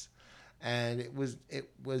suits, and it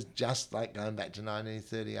was just like going back to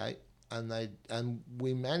 1938. And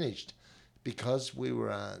we managed, because we were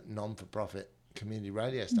a non-for-profit community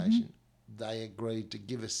radio station, they agreed to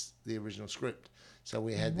give us the original script. So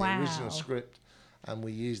we had the original script, and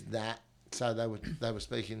we used that. So they were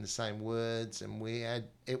speaking the same words, and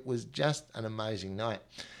it was just an amazing night.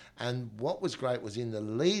 And what was great was in the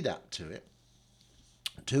lead up to it,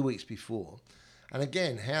 2 weeks before, and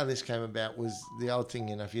again, how this came about was the old thing,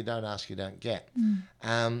 if you don't ask, you don't get.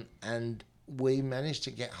 And we managed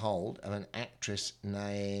to get hold of an actress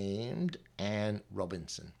named Anne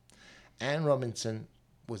Robinson. Anne Robinson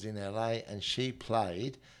was in LA, and she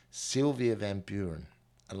played Sylvia Van Buren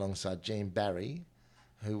alongside Jean Barry,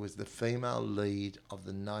 who was the female lead of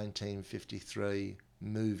the 1953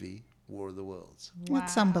 movie War of the Worlds.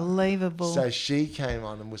 That's unbelievable. So she came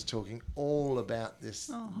on and was talking all about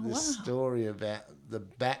this story, about the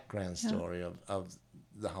background story of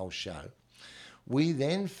the whole show. We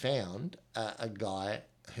then found a guy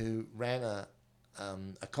who ran a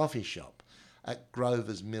coffee shop at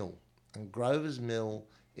Grover's Mill. And Grover's Mill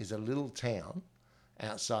is a little town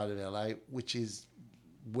outside of LA, which is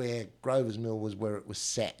where Grover's Mill was, where it was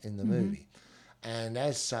set in the movie. And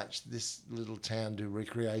as such, this little town do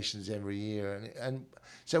recreations every year. And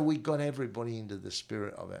so we got everybody into the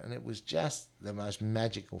spirit of it. And it was just the most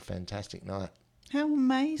magical, fantastic night. How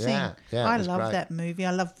amazing. Yeah, I it was love great. that movie.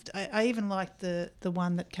 I even liked the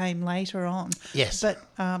one that came later on. Yes. But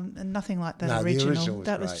nothing like that No, original. the original was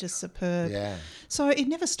that great. was just superb. Yeah. So it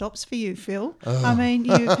never stops for you, Phil. I mean,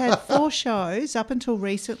 you've had 4 shows up until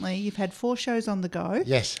recently. You've had 4 shows on the go.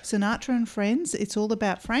 Yes. Sinatra and Friends, It's All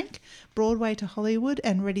About Frank, Broadway to Hollywood,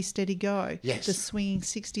 and Ready, Steady, Go. Yes. The Swinging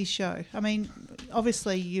 60s show. I mean,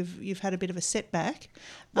 obviously you've had a bit of a setback.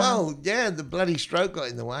 Well, the bloody stroke got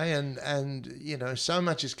in the way, and so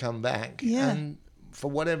much has come back. Yeah. And for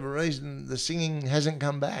whatever reason, the singing hasn't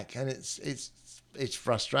come back, and it's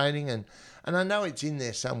frustrating, and I know it's in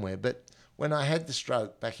there somewhere. But when I had the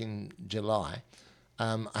stroke back in July,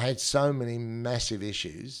 I had so many massive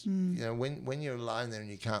issues. When you're lying there and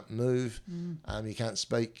you can't move, you can't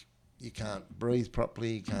speak, you can't breathe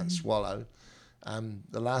properly, you can't swallow.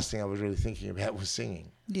 The last thing I was really thinking about was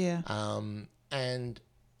singing. Yeah. And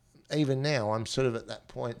even now, I'm sort of at that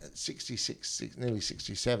point at 66, nearly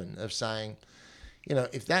 67, of saying,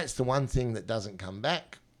 if that's the one thing that doesn't come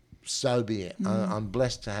back, so be it. I'm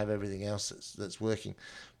blessed to have everything else that's working.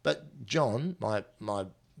 But John, my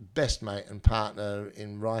best mate and partner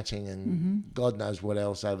in writing and God knows what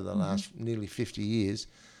else over the last nearly 50 years,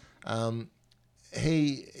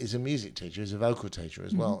 he is a music teacher, he's a vocal teacher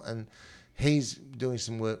as well. And he's doing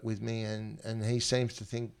some work with me, and he seems to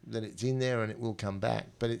think that it's in there and it will come back.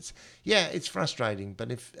 But it's frustrating.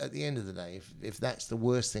 But if at the end of the day, if that's the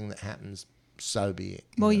worst thing that happens, so be it.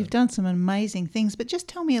 Well, you've done some amazing things, but just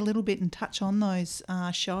tell me a little bit and touch on those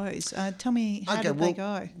shows. Tell me how did they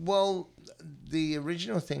go? Well, the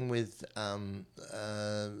original thing with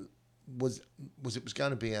was it was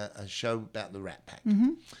going to be a show about the Rat Pack.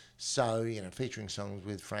 So, featuring songs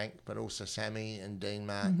with Frank, but also Sammy and Dean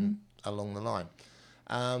Martin along the line.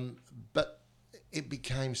 But it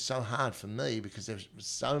became so hard for me because there was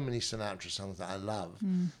so many Sinatra songs that I love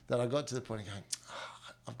that I got to the point of going,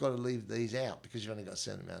 I've got to leave these out because you've only got a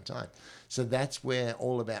certain amount of time. So that's where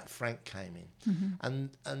All About Frank came in.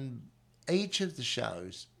 And each of the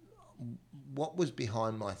shows, what was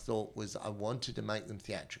behind my thought was I wanted to make them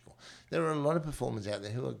theatrical. There are a lot of performers out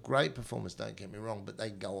there who are great performers, don't get me wrong, but they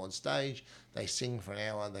go on stage, they sing for an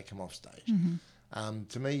hour, they come off stage.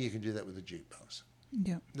 To me, you can do that with a jukebox.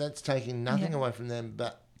 Yeah. That's taking nothing away from them,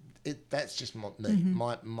 but that's just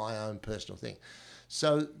my own personal thing.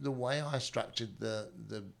 So the way I structured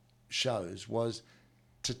the shows was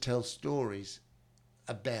to tell stories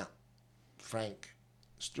about Frank,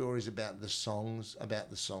 stories about the songs, about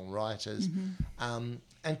the songwriters,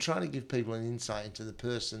 and try to give people an insight into the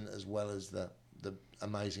person as well as the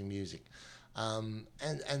amazing music. And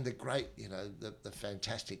the great, the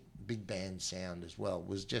fantastic big band sound as well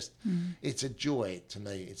was just, it's a joy to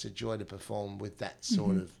me. It's a joy to perform with that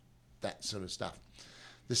sort of stuff.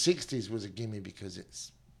 The 60s was a gimme because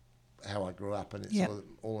it's how I grew up and it's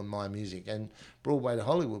all in my music. And Broadway to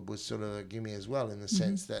Hollywood was sort of a gimme as well, in the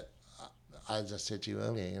sense that, as I said to you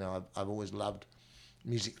earlier, I've always loved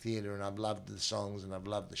music theatre and I've loved the songs and I've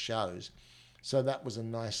loved the shows. So that was a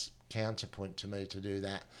nice counterpoint to me to do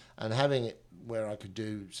that. And having it where I could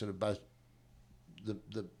do sort of both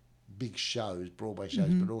the big shows, Broadway shows,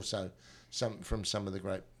 but also some of the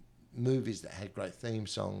great movies that had great theme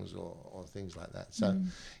songs or things like that. So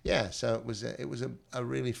so it was a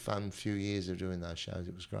really fun few years of doing those shows.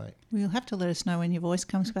 It was great. Well, you'll have to let us know when your voice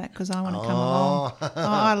comes back, because I want to come along.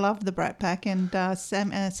 I love the Brat Pack, and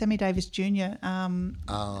Sammy Davis Jr.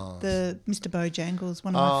 The Mr. Bojangles,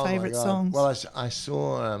 one of my favourite songs. Well, I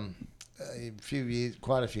saw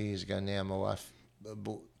quite a few years ago now, my wife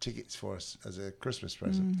bought tickets for us as a Christmas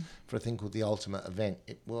present for a thing called the Ultimate Event.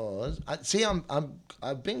 It was.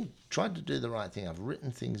 I've been trying to do the right thing. I've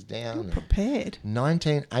written things down. You're prepared.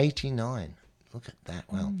 1989. Look at that.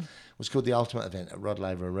 Well, it was called the Ultimate Event at Rod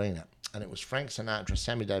Laver Arena, and it was Frank Sinatra,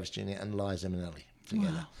 Sammy Davis Jr. and Liza Minnelli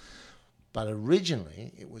together. Wow. But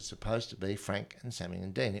originally, it was supposed to be Frank and Sammy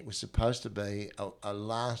and Dean. It was supposed to be a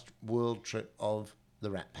last world trip of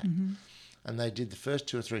the Rat Pack. And they did the first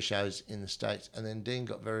 2 or 3 shows in the States, and then Dean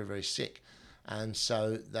got very, very sick. And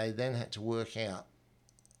so they then had to work out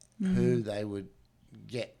who they would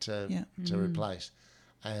get to replace.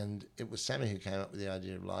 And it was Sammy who came up with the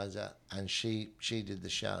idea of Liza, and she did the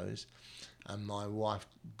shows. And my wife,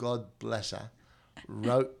 God bless her,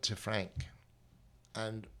 wrote to Frank.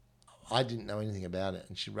 And I didn't know anything about it,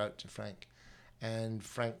 and she wrote to Frank. And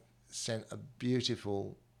Frank sent a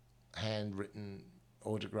beautiful handwritten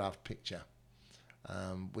autographed picture,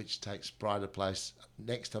 which takes pride of place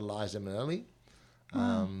next to Liza Minnelli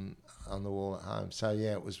on the wall at home. So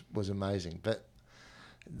yeah, it was amazing. But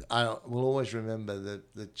I will always remember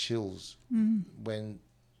the chills when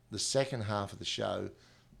the second half of the show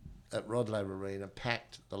at Rod Laver Arena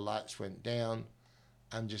packed, the lights went down,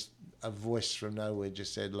 and just a voice from nowhere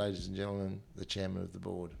just said, "Ladies and gentlemen, the chairman of the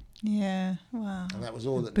board." Yeah, wow. And that was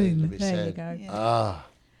all that needed to be there said. You go. Yeah.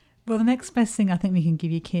 Well, the next best thing I think we can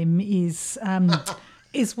give you, Kim, is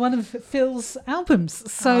one of Phil's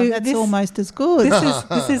albums. So that's almost as good.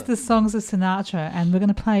 This is the Songs of Sinatra, and we're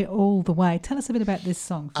going to play All the Way. Tell us a bit about this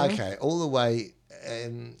song, Phil. Okay, All the Way.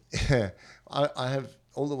 I have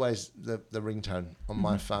All the Way's the ringtone on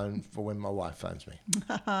my phone for when my wife phones me.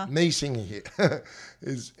 Me singing it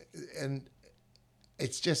and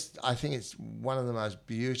it's just, I think it's one of the most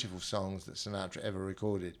beautiful songs that Sinatra ever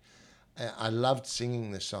recorded. I loved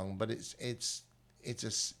singing this song, but it's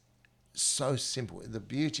so simple. The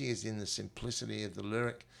beauty is in the simplicity of the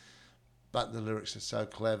lyric, but the lyrics are so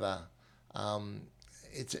clever.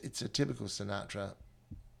 It's a typical Sinatra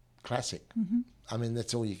classic. I mean,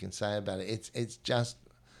 that's all you can say about it. It's just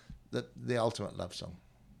the ultimate love song.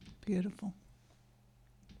 Beautiful.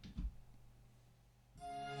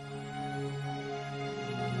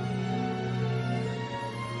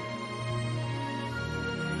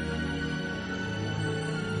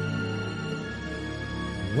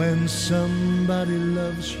 When somebody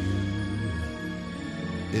loves you,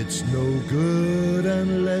 it's no good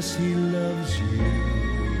unless he loves you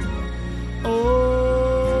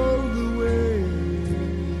all the way.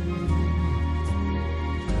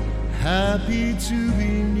 Happy to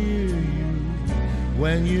be near you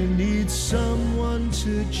when you need someone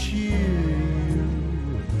to cheer you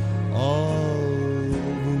all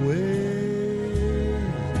the way.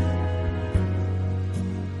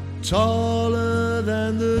 Taller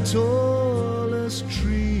than the tallest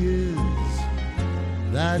tree is,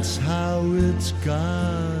 that's how it's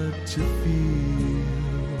got to feel.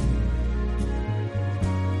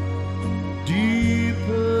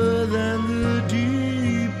 Deeper than the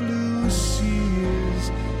deep blue sea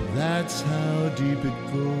is, that's how deep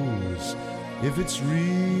it goes if it's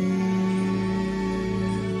real.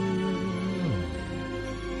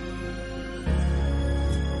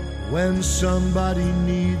 When somebody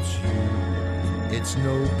needs you, it's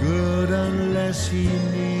no good unless he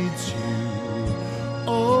needs you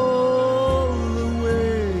all the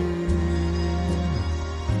way.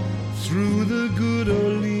 Through the good or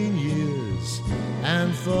lean years,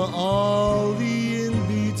 and for all the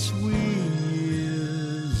in-between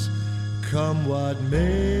years, come what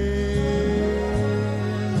may.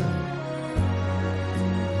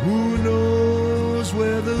 Who knows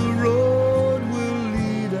where the road will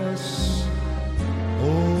lead us?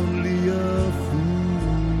 Only a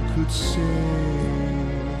fool could say.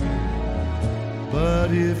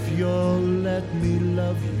 But if you'll let me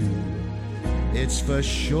love you, it's for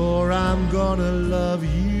sure I'm gonna love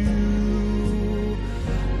you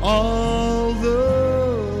all the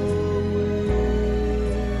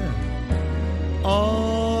way,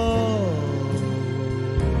 all the way.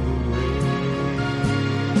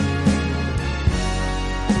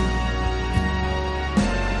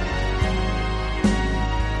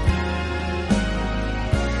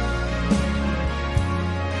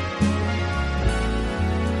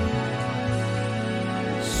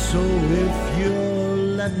 So if you'll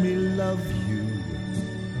let me love you,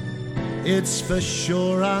 it's for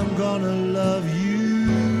sure I'm gonna love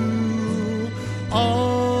you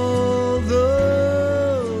all the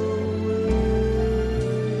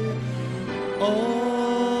way, all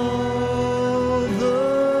the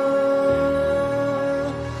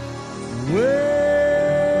way.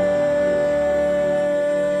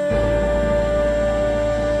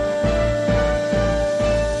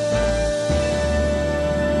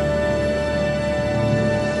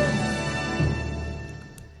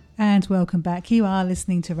 And welcome back. You are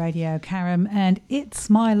listening to Radio Karam, and it's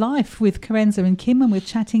My Life with Karenza and Kim, and we're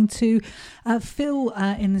chatting to Phil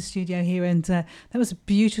in the studio here, and that was a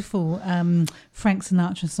beautiful Frank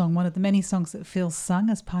Sinatra song, one of the many songs that Phil sung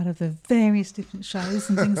as part of the various different shows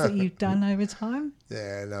and things that you've done over time.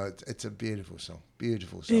 Yeah, no, it's a beautiful song.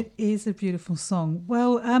 Beautiful song. It is a beautiful song.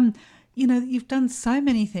 Well, you know, you've done so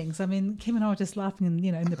many things. I mean, Kim and I were just laughing, and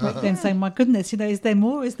in the breakdown, saying, "My goodness, is there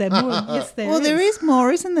more? Is there more?" And yes, there is. Well, there is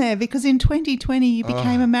more, isn't there? Because in 2020 you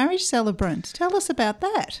became a marriage celebrant. Tell us about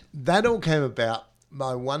that. That all came about.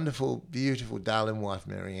 My wonderful, beautiful, darling wife,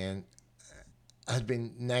 Marianne, had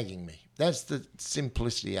been nagging me. That's the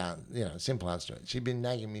simplicity, simple answer to it. She'd been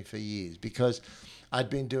nagging me for years because I'd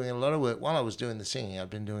been doing a lot of work. While I was doing the singing, I'd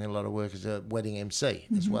been doing a lot of work as a wedding MC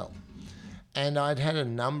as well. And I'd had a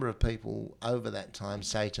number of people over that time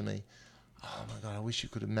say to me, "Oh my God, I wish you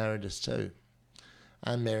could have married us too."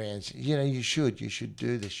 And Marianne said, you should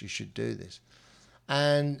do this, you should do this.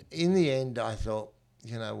 And in the end, I thought,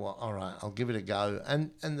 you know what, all right, I'll give it a go.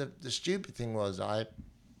 And the stupid thing was I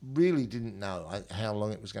really didn't know how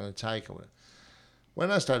long it was going to take.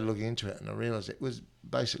 When I started looking into it and I realised it was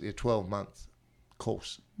basically a 12-month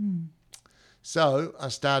course. So I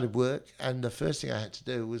started work, and the first thing I had to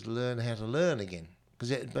do was learn how to learn again,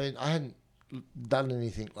 because I hadn't done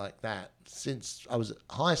anything like that since I was at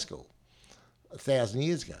high school 1,000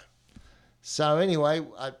 years ago. So anyway,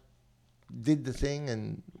 I did the thing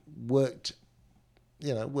and worked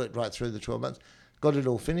right through the 12 months, got it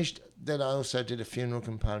all finished. Then I also did a funeral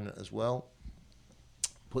component as well,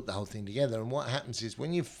 put the whole thing together. And what happens is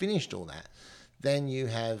when you've finished all that, then you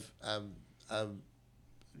have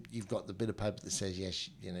you've got the bit of paper that says, yes,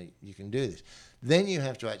 you can do this. Then you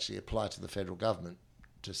have to actually apply to the federal government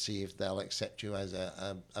to see if they'll accept you as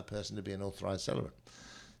a person to be an authorised celebrant.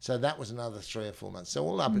 So that was another 3 or 4 months. So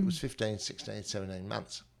all up, it was 15, 16, 17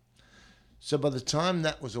 months. So by the time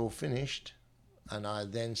that was all finished, and I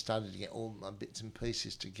then started to get all my bits and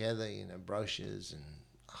pieces together, brochures and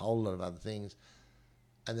a whole lot of other things,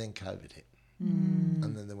 and then COVID hit.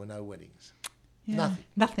 And then there were no weddings. Yeah,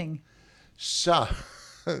 nothing.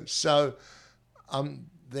 So I'm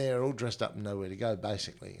there all dressed up and nowhere to go,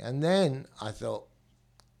 basically. And then I thought,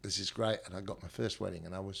 this is great. And I got my first wedding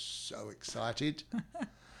and I was so excited.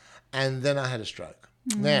 And then I had a stroke.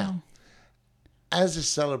 Now, as a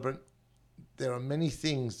celebrant, there are many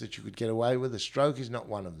things that you could get away with. A stroke is not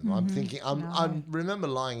one of them. I'm thinking, I remember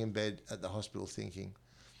lying in bed at the hospital thinking,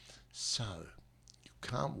 so you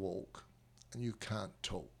can't walk and you can't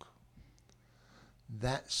talk.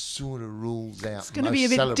 That sort of rules out. It's going to be a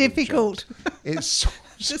bit difficult. It's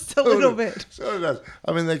just a little bit. Sort of does.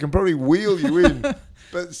 I mean, they can probably wheel you in,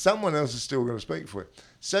 but someone else is still going to speak for you.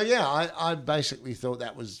 So yeah, I basically thought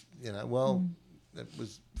that was, it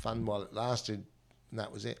was fun while it lasted, and that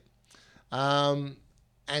was it. And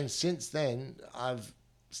since then, I've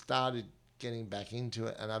started getting back into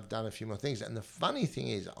it, and I've done a few more things. And the funny thing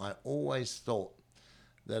is, I always thought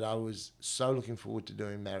that I was so looking forward to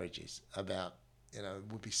doing marriages about. It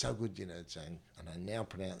would be so good, saying, and I now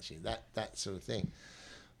pronounce you, that sort of thing.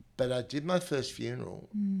 But I did my first funeral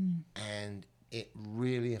and it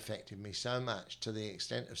really affected me so much to the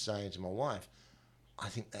extent of saying to my wife, I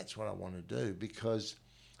think that's what I want to do, because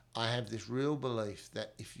I have this real belief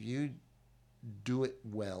that if you do it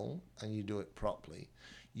well and you do it properly,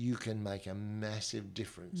 you can make a massive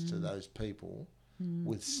difference to those people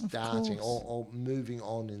with starting or moving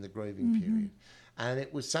on in the grieving period. And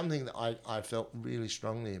it was something that I felt really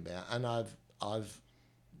strongly about. And I've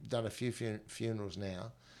done a few funerals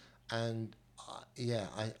now. And,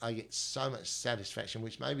 I get so much satisfaction,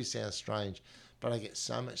 which maybe sounds strange, but I get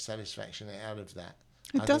so much satisfaction out of that.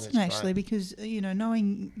 It doesn't actually, because,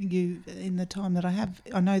 knowing you in the time that I have,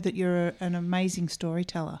 I know that you're an amazing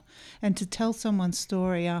storyteller. And to tell someone's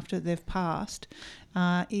story after they've passed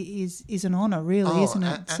is an honour, really, isn't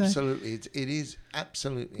it? Absolutely. It is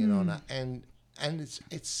absolutely an honour. And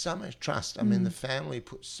it's so much trust. I mean, the family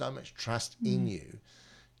puts so much trust in you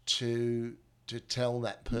to tell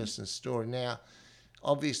that person's story. Now,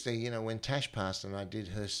 obviously, when Tash passed and I did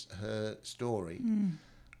her story,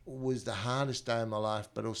 was the hardest day of my life,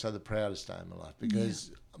 but also the proudest day of my life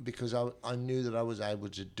because I knew that I was able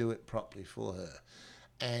to do it properly for her.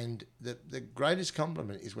 And the greatest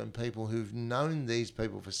compliment is when people who've known these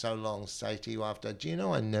people for so long say to you after, do you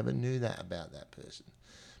know, I never knew that about that person,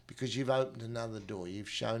 because you've opened another door, you've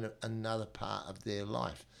shown another part of their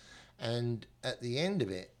life. And at the end of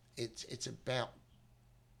it, it's about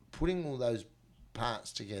putting all those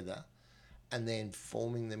parts together and then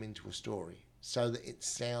forming them into a story, so that it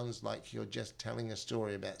sounds like you're just telling a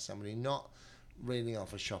story about somebody, not reading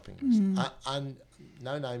off a shopping list. I'm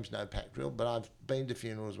no names, no pack drill, but I've been to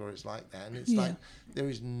funerals where it's like that, and it's like there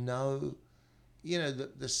is no,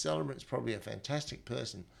 the celebrant's probably a fantastic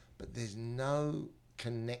person, but there's no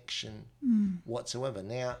connection whatsoever.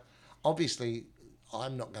 Now, obviously,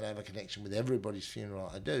 I'm not going to have a connection with everybody's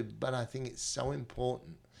funeral I do, but I think it's so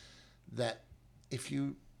important that if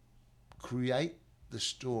you create the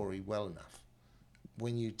story well enough,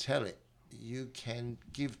 when you tell it, you can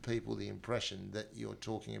give people the impression that you're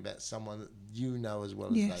talking about someone that you know as well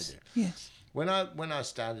as they do. Yes. When I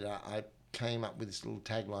started, I came up with this little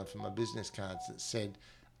tagline for my business cards that said,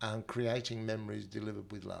 creating memories delivered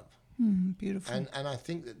with love. Beautiful. And I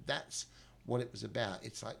think that's what it was about.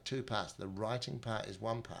 It's like two parts. The writing part is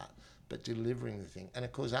one part, but delivering the thing. And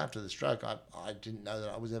of course, after the stroke, I didn't know that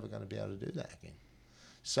I was ever going to be able to do that again.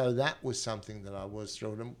 So that was something that I was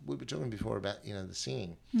thrilled. And we were talking before about, the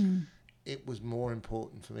singing. It was more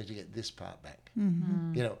important for me to get this part back.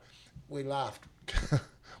 We laughed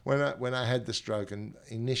when I had the stroke, and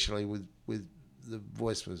initially with the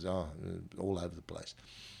voice was all over the place.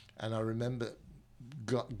 And I remember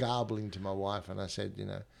garbling to my wife, and I said,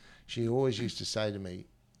 she always used to say to me,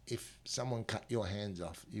 if someone cut your hands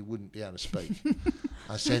off, you wouldn't be able to speak.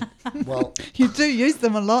 I said, well... You do use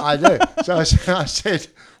them a lot. I do. So I said,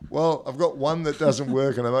 well, I've got one that doesn't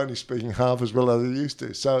work and I'm only speaking half as well as I used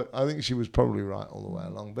to. So I think she was probably right all the way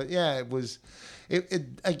along. But yeah, it was...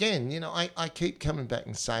 Again, I keep coming back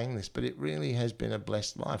and saying this, but it really has been a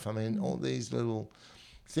blessed life. I mean, all these little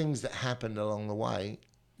things that happened along the way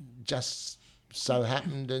just so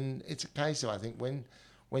happened, and it's a case of, I think,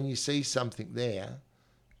 when you see something there,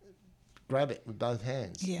 grab it with both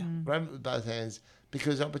hands. Yeah. Grab it with both hands,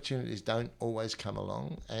 because opportunities don't always come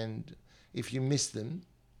along, and if you miss them,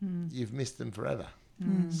 you've missed them forever.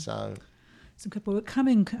 So good, but we're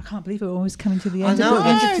coming. I can't believe we're always coming to the I end. know, of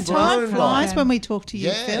it's the flown time flies when we talk to you,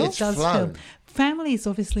 Yeah, Phil. it's It does, flown. Phil. Family is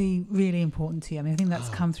obviously really important to you. I mean, I think that's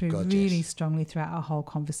come through God, really yes. strongly throughout our whole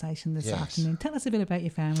conversation this Yes. afternoon. Tell us a bit about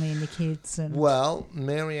your family and your kids. And Well,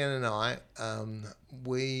 Marianne and I,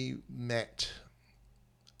 we met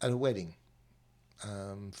at a wedding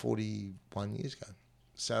 41 years ago.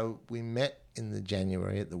 So we met in the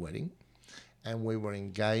January at the wedding, and we were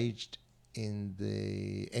engaged in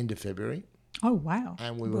the end of February, oh wow!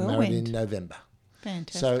 and we were Whirlwind. married in November.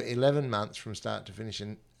 Fantastic. So 11 months from start to finish,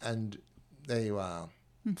 and there you are,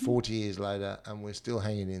 40 years later, and we're still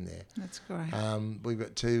hanging in there. That's great. We've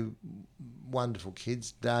got two wonderful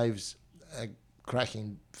kids. Dave's a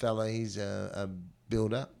cracking fella. He's a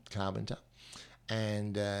builder, carpenter.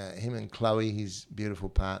 And him and Chloe, his beautiful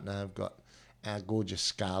partner, have got our gorgeous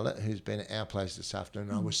Scarlett, who's been at our place this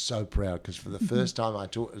afternoon. I was so proud, because for the first time I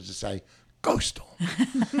taught her to say, "Go Storm."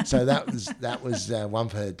 So that was one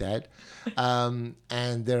for her dad. And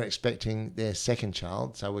they're expecting their second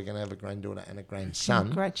child, so we're going to have a granddaughter and a grandson.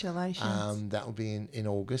 Congratulations. That will be in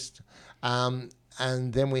August. And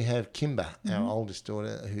then we have Kimber, our oldest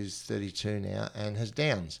daughter, who's 32 now and has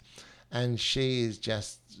Downs. And she is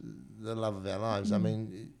just the love of our lives. I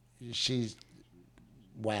mean, she's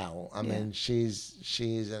wow. I mean, she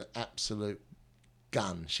is an absolute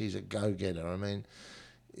gun. She's a go-getter. I mean,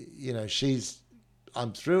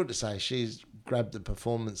 I'm thrilled to say she's grabbed the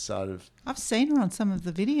performance side of... I've seen her on some of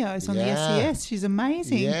the videos on the Yeah. SES. She's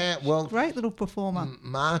amazing. Yeah, well... Great little performer.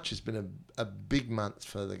 March has been a big month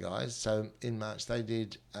for the guys. So in March they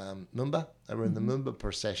did Moomba. They were in the Moomba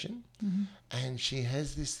procession. And she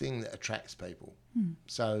has this thing that attracts people.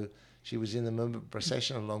 So she was in the Moomba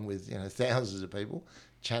procession along with thousands of people.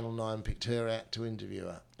 Channel 9 picked her out to interview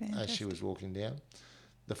her as she was walking down.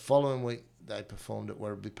 The following week they performed at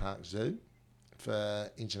Werribee Park Zoo for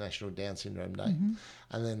International Down Syndrome Day.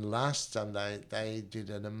 And then last Sunday, they did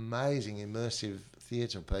an amazing immersive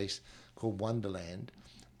theatre piece called Wonderland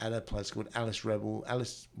at a place called Alice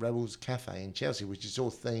Rebel's Cafe in Chelsea, which is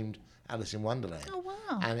all themed Alice in Wonderland. Oh,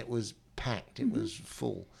 wow. And it was packed. It was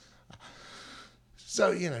full.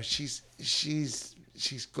 So, you know, she's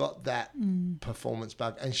got that performance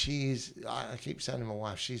bug, and she is. I keep saying to my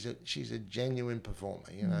wife, she's a genuine performer.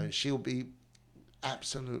 You know, she'll be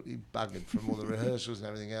absolutely buggered from all the rehearsals and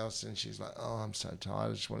everything else, and she's like, "Oh, I'm so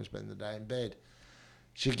tired. I just want to spend the day in bed."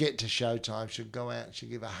 She'll get to showtime. She'll go out. She'll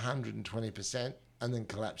give 120%, and then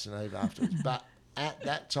collapse and leave afterwards. But at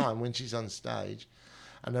that time, when she's on stage,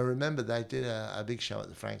 and I remember they did a big show at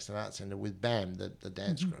the Frankston Arts Centre with BAM, the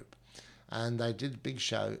dance group, and they did a big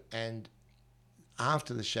show, and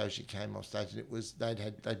after the show, she came off stage, and it was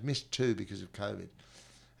they'd missed 2 because of COVID,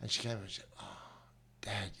 and she came and she said, "Oh,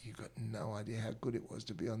 Dad, you got no idea how good it was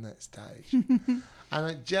to be on that stage," and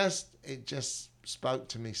it just spoke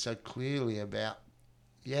to me so clearly about,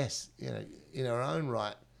 yes, you know, in her own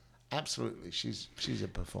right, absolutely, she's a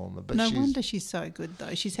performer. But no wonder she's so good,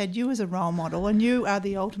 though. She's had you as a role model, and you are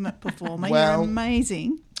the ultimate performer. Well, you're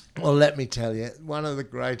amazing. Well, let me tell you, one of the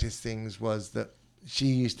greatest things was that she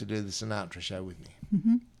used to do the Sinatra show with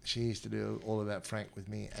me. She used to do All About Frank with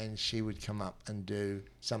me, and she would come up and do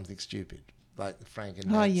Something Stupid, like Frank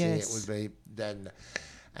and Nancy. Yes. It would be then,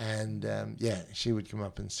 and she would come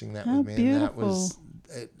up and sing that How with me, beautiful. and that was,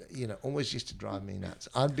 you know, always used to drive me nuts.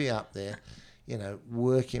 I'd be up there, you know,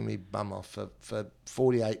 working me bum off for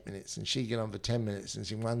 48 minutes, and she'd get on for 10 minutes and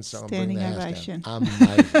sing one song Standing and bring the ovation. house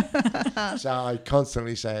down. Amazing. So I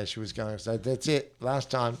constantly say as she was going, so that's it, last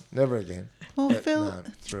time, never again. Well, But Phil, no,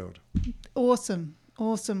 thrilled. Awesome.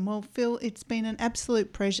 Well, Phil, it's been an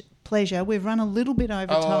absolute pleasure. We've run a little bit over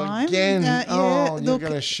time. Again? You're look,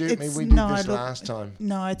 going to shoot me. it's- We did no, this look, last time.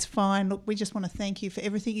 No, it's fine. Look, we just want to thank you for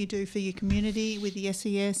everything you do for your community with the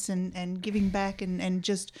SES and giving back and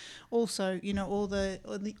just also, you know, all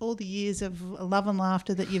the years of love and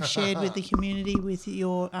laughter that you've shared with the community with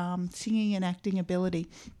your singing and acting ability.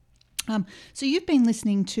 So you've been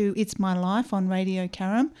listening to It's My Life on Radio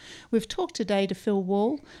Karam. We've talked today to Phil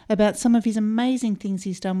Wall about some of his amazing things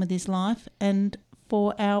he's done with his life and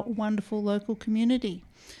for our wonderful local community.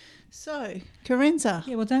 So, Carenza.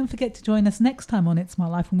 Yeah, well, don't forget to join us next time on It's My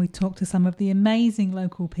Life when we talk to some of the amazing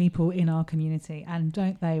local people in our community, and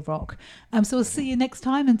don't they rock? So we'll see you next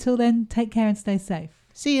time. Until then, take care and stay safe.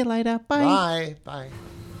 See you later. Bye. Bye.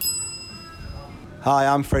 Hi,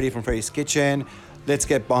 I'm Freddie from Freddie's Kitchen. Let's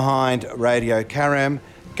get behind Radio Karam.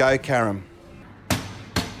 Go Karam.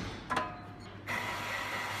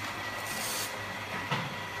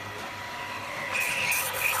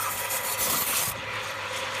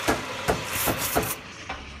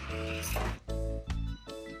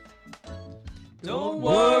 Don't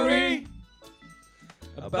worry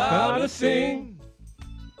about a thing,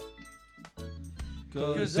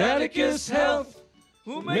 'cause Atticus Health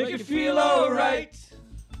will make you feel alright.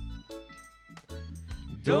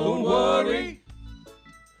 Don't worry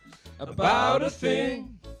about a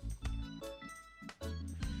thing,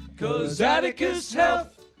 'cause Atticus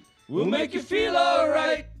Health will make you feel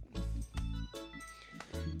alright.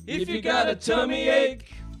 If you got a tummy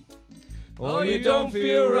ache, or you don't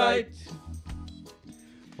feel right,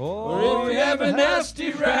 or if you have a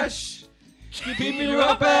nasty rash keeping you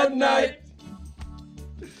up at night,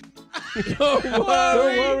 don't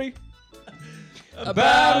worry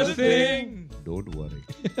about a thing. Don't worry.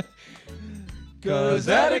 'Cause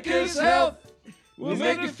Atticus Health will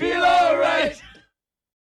make you feel alright.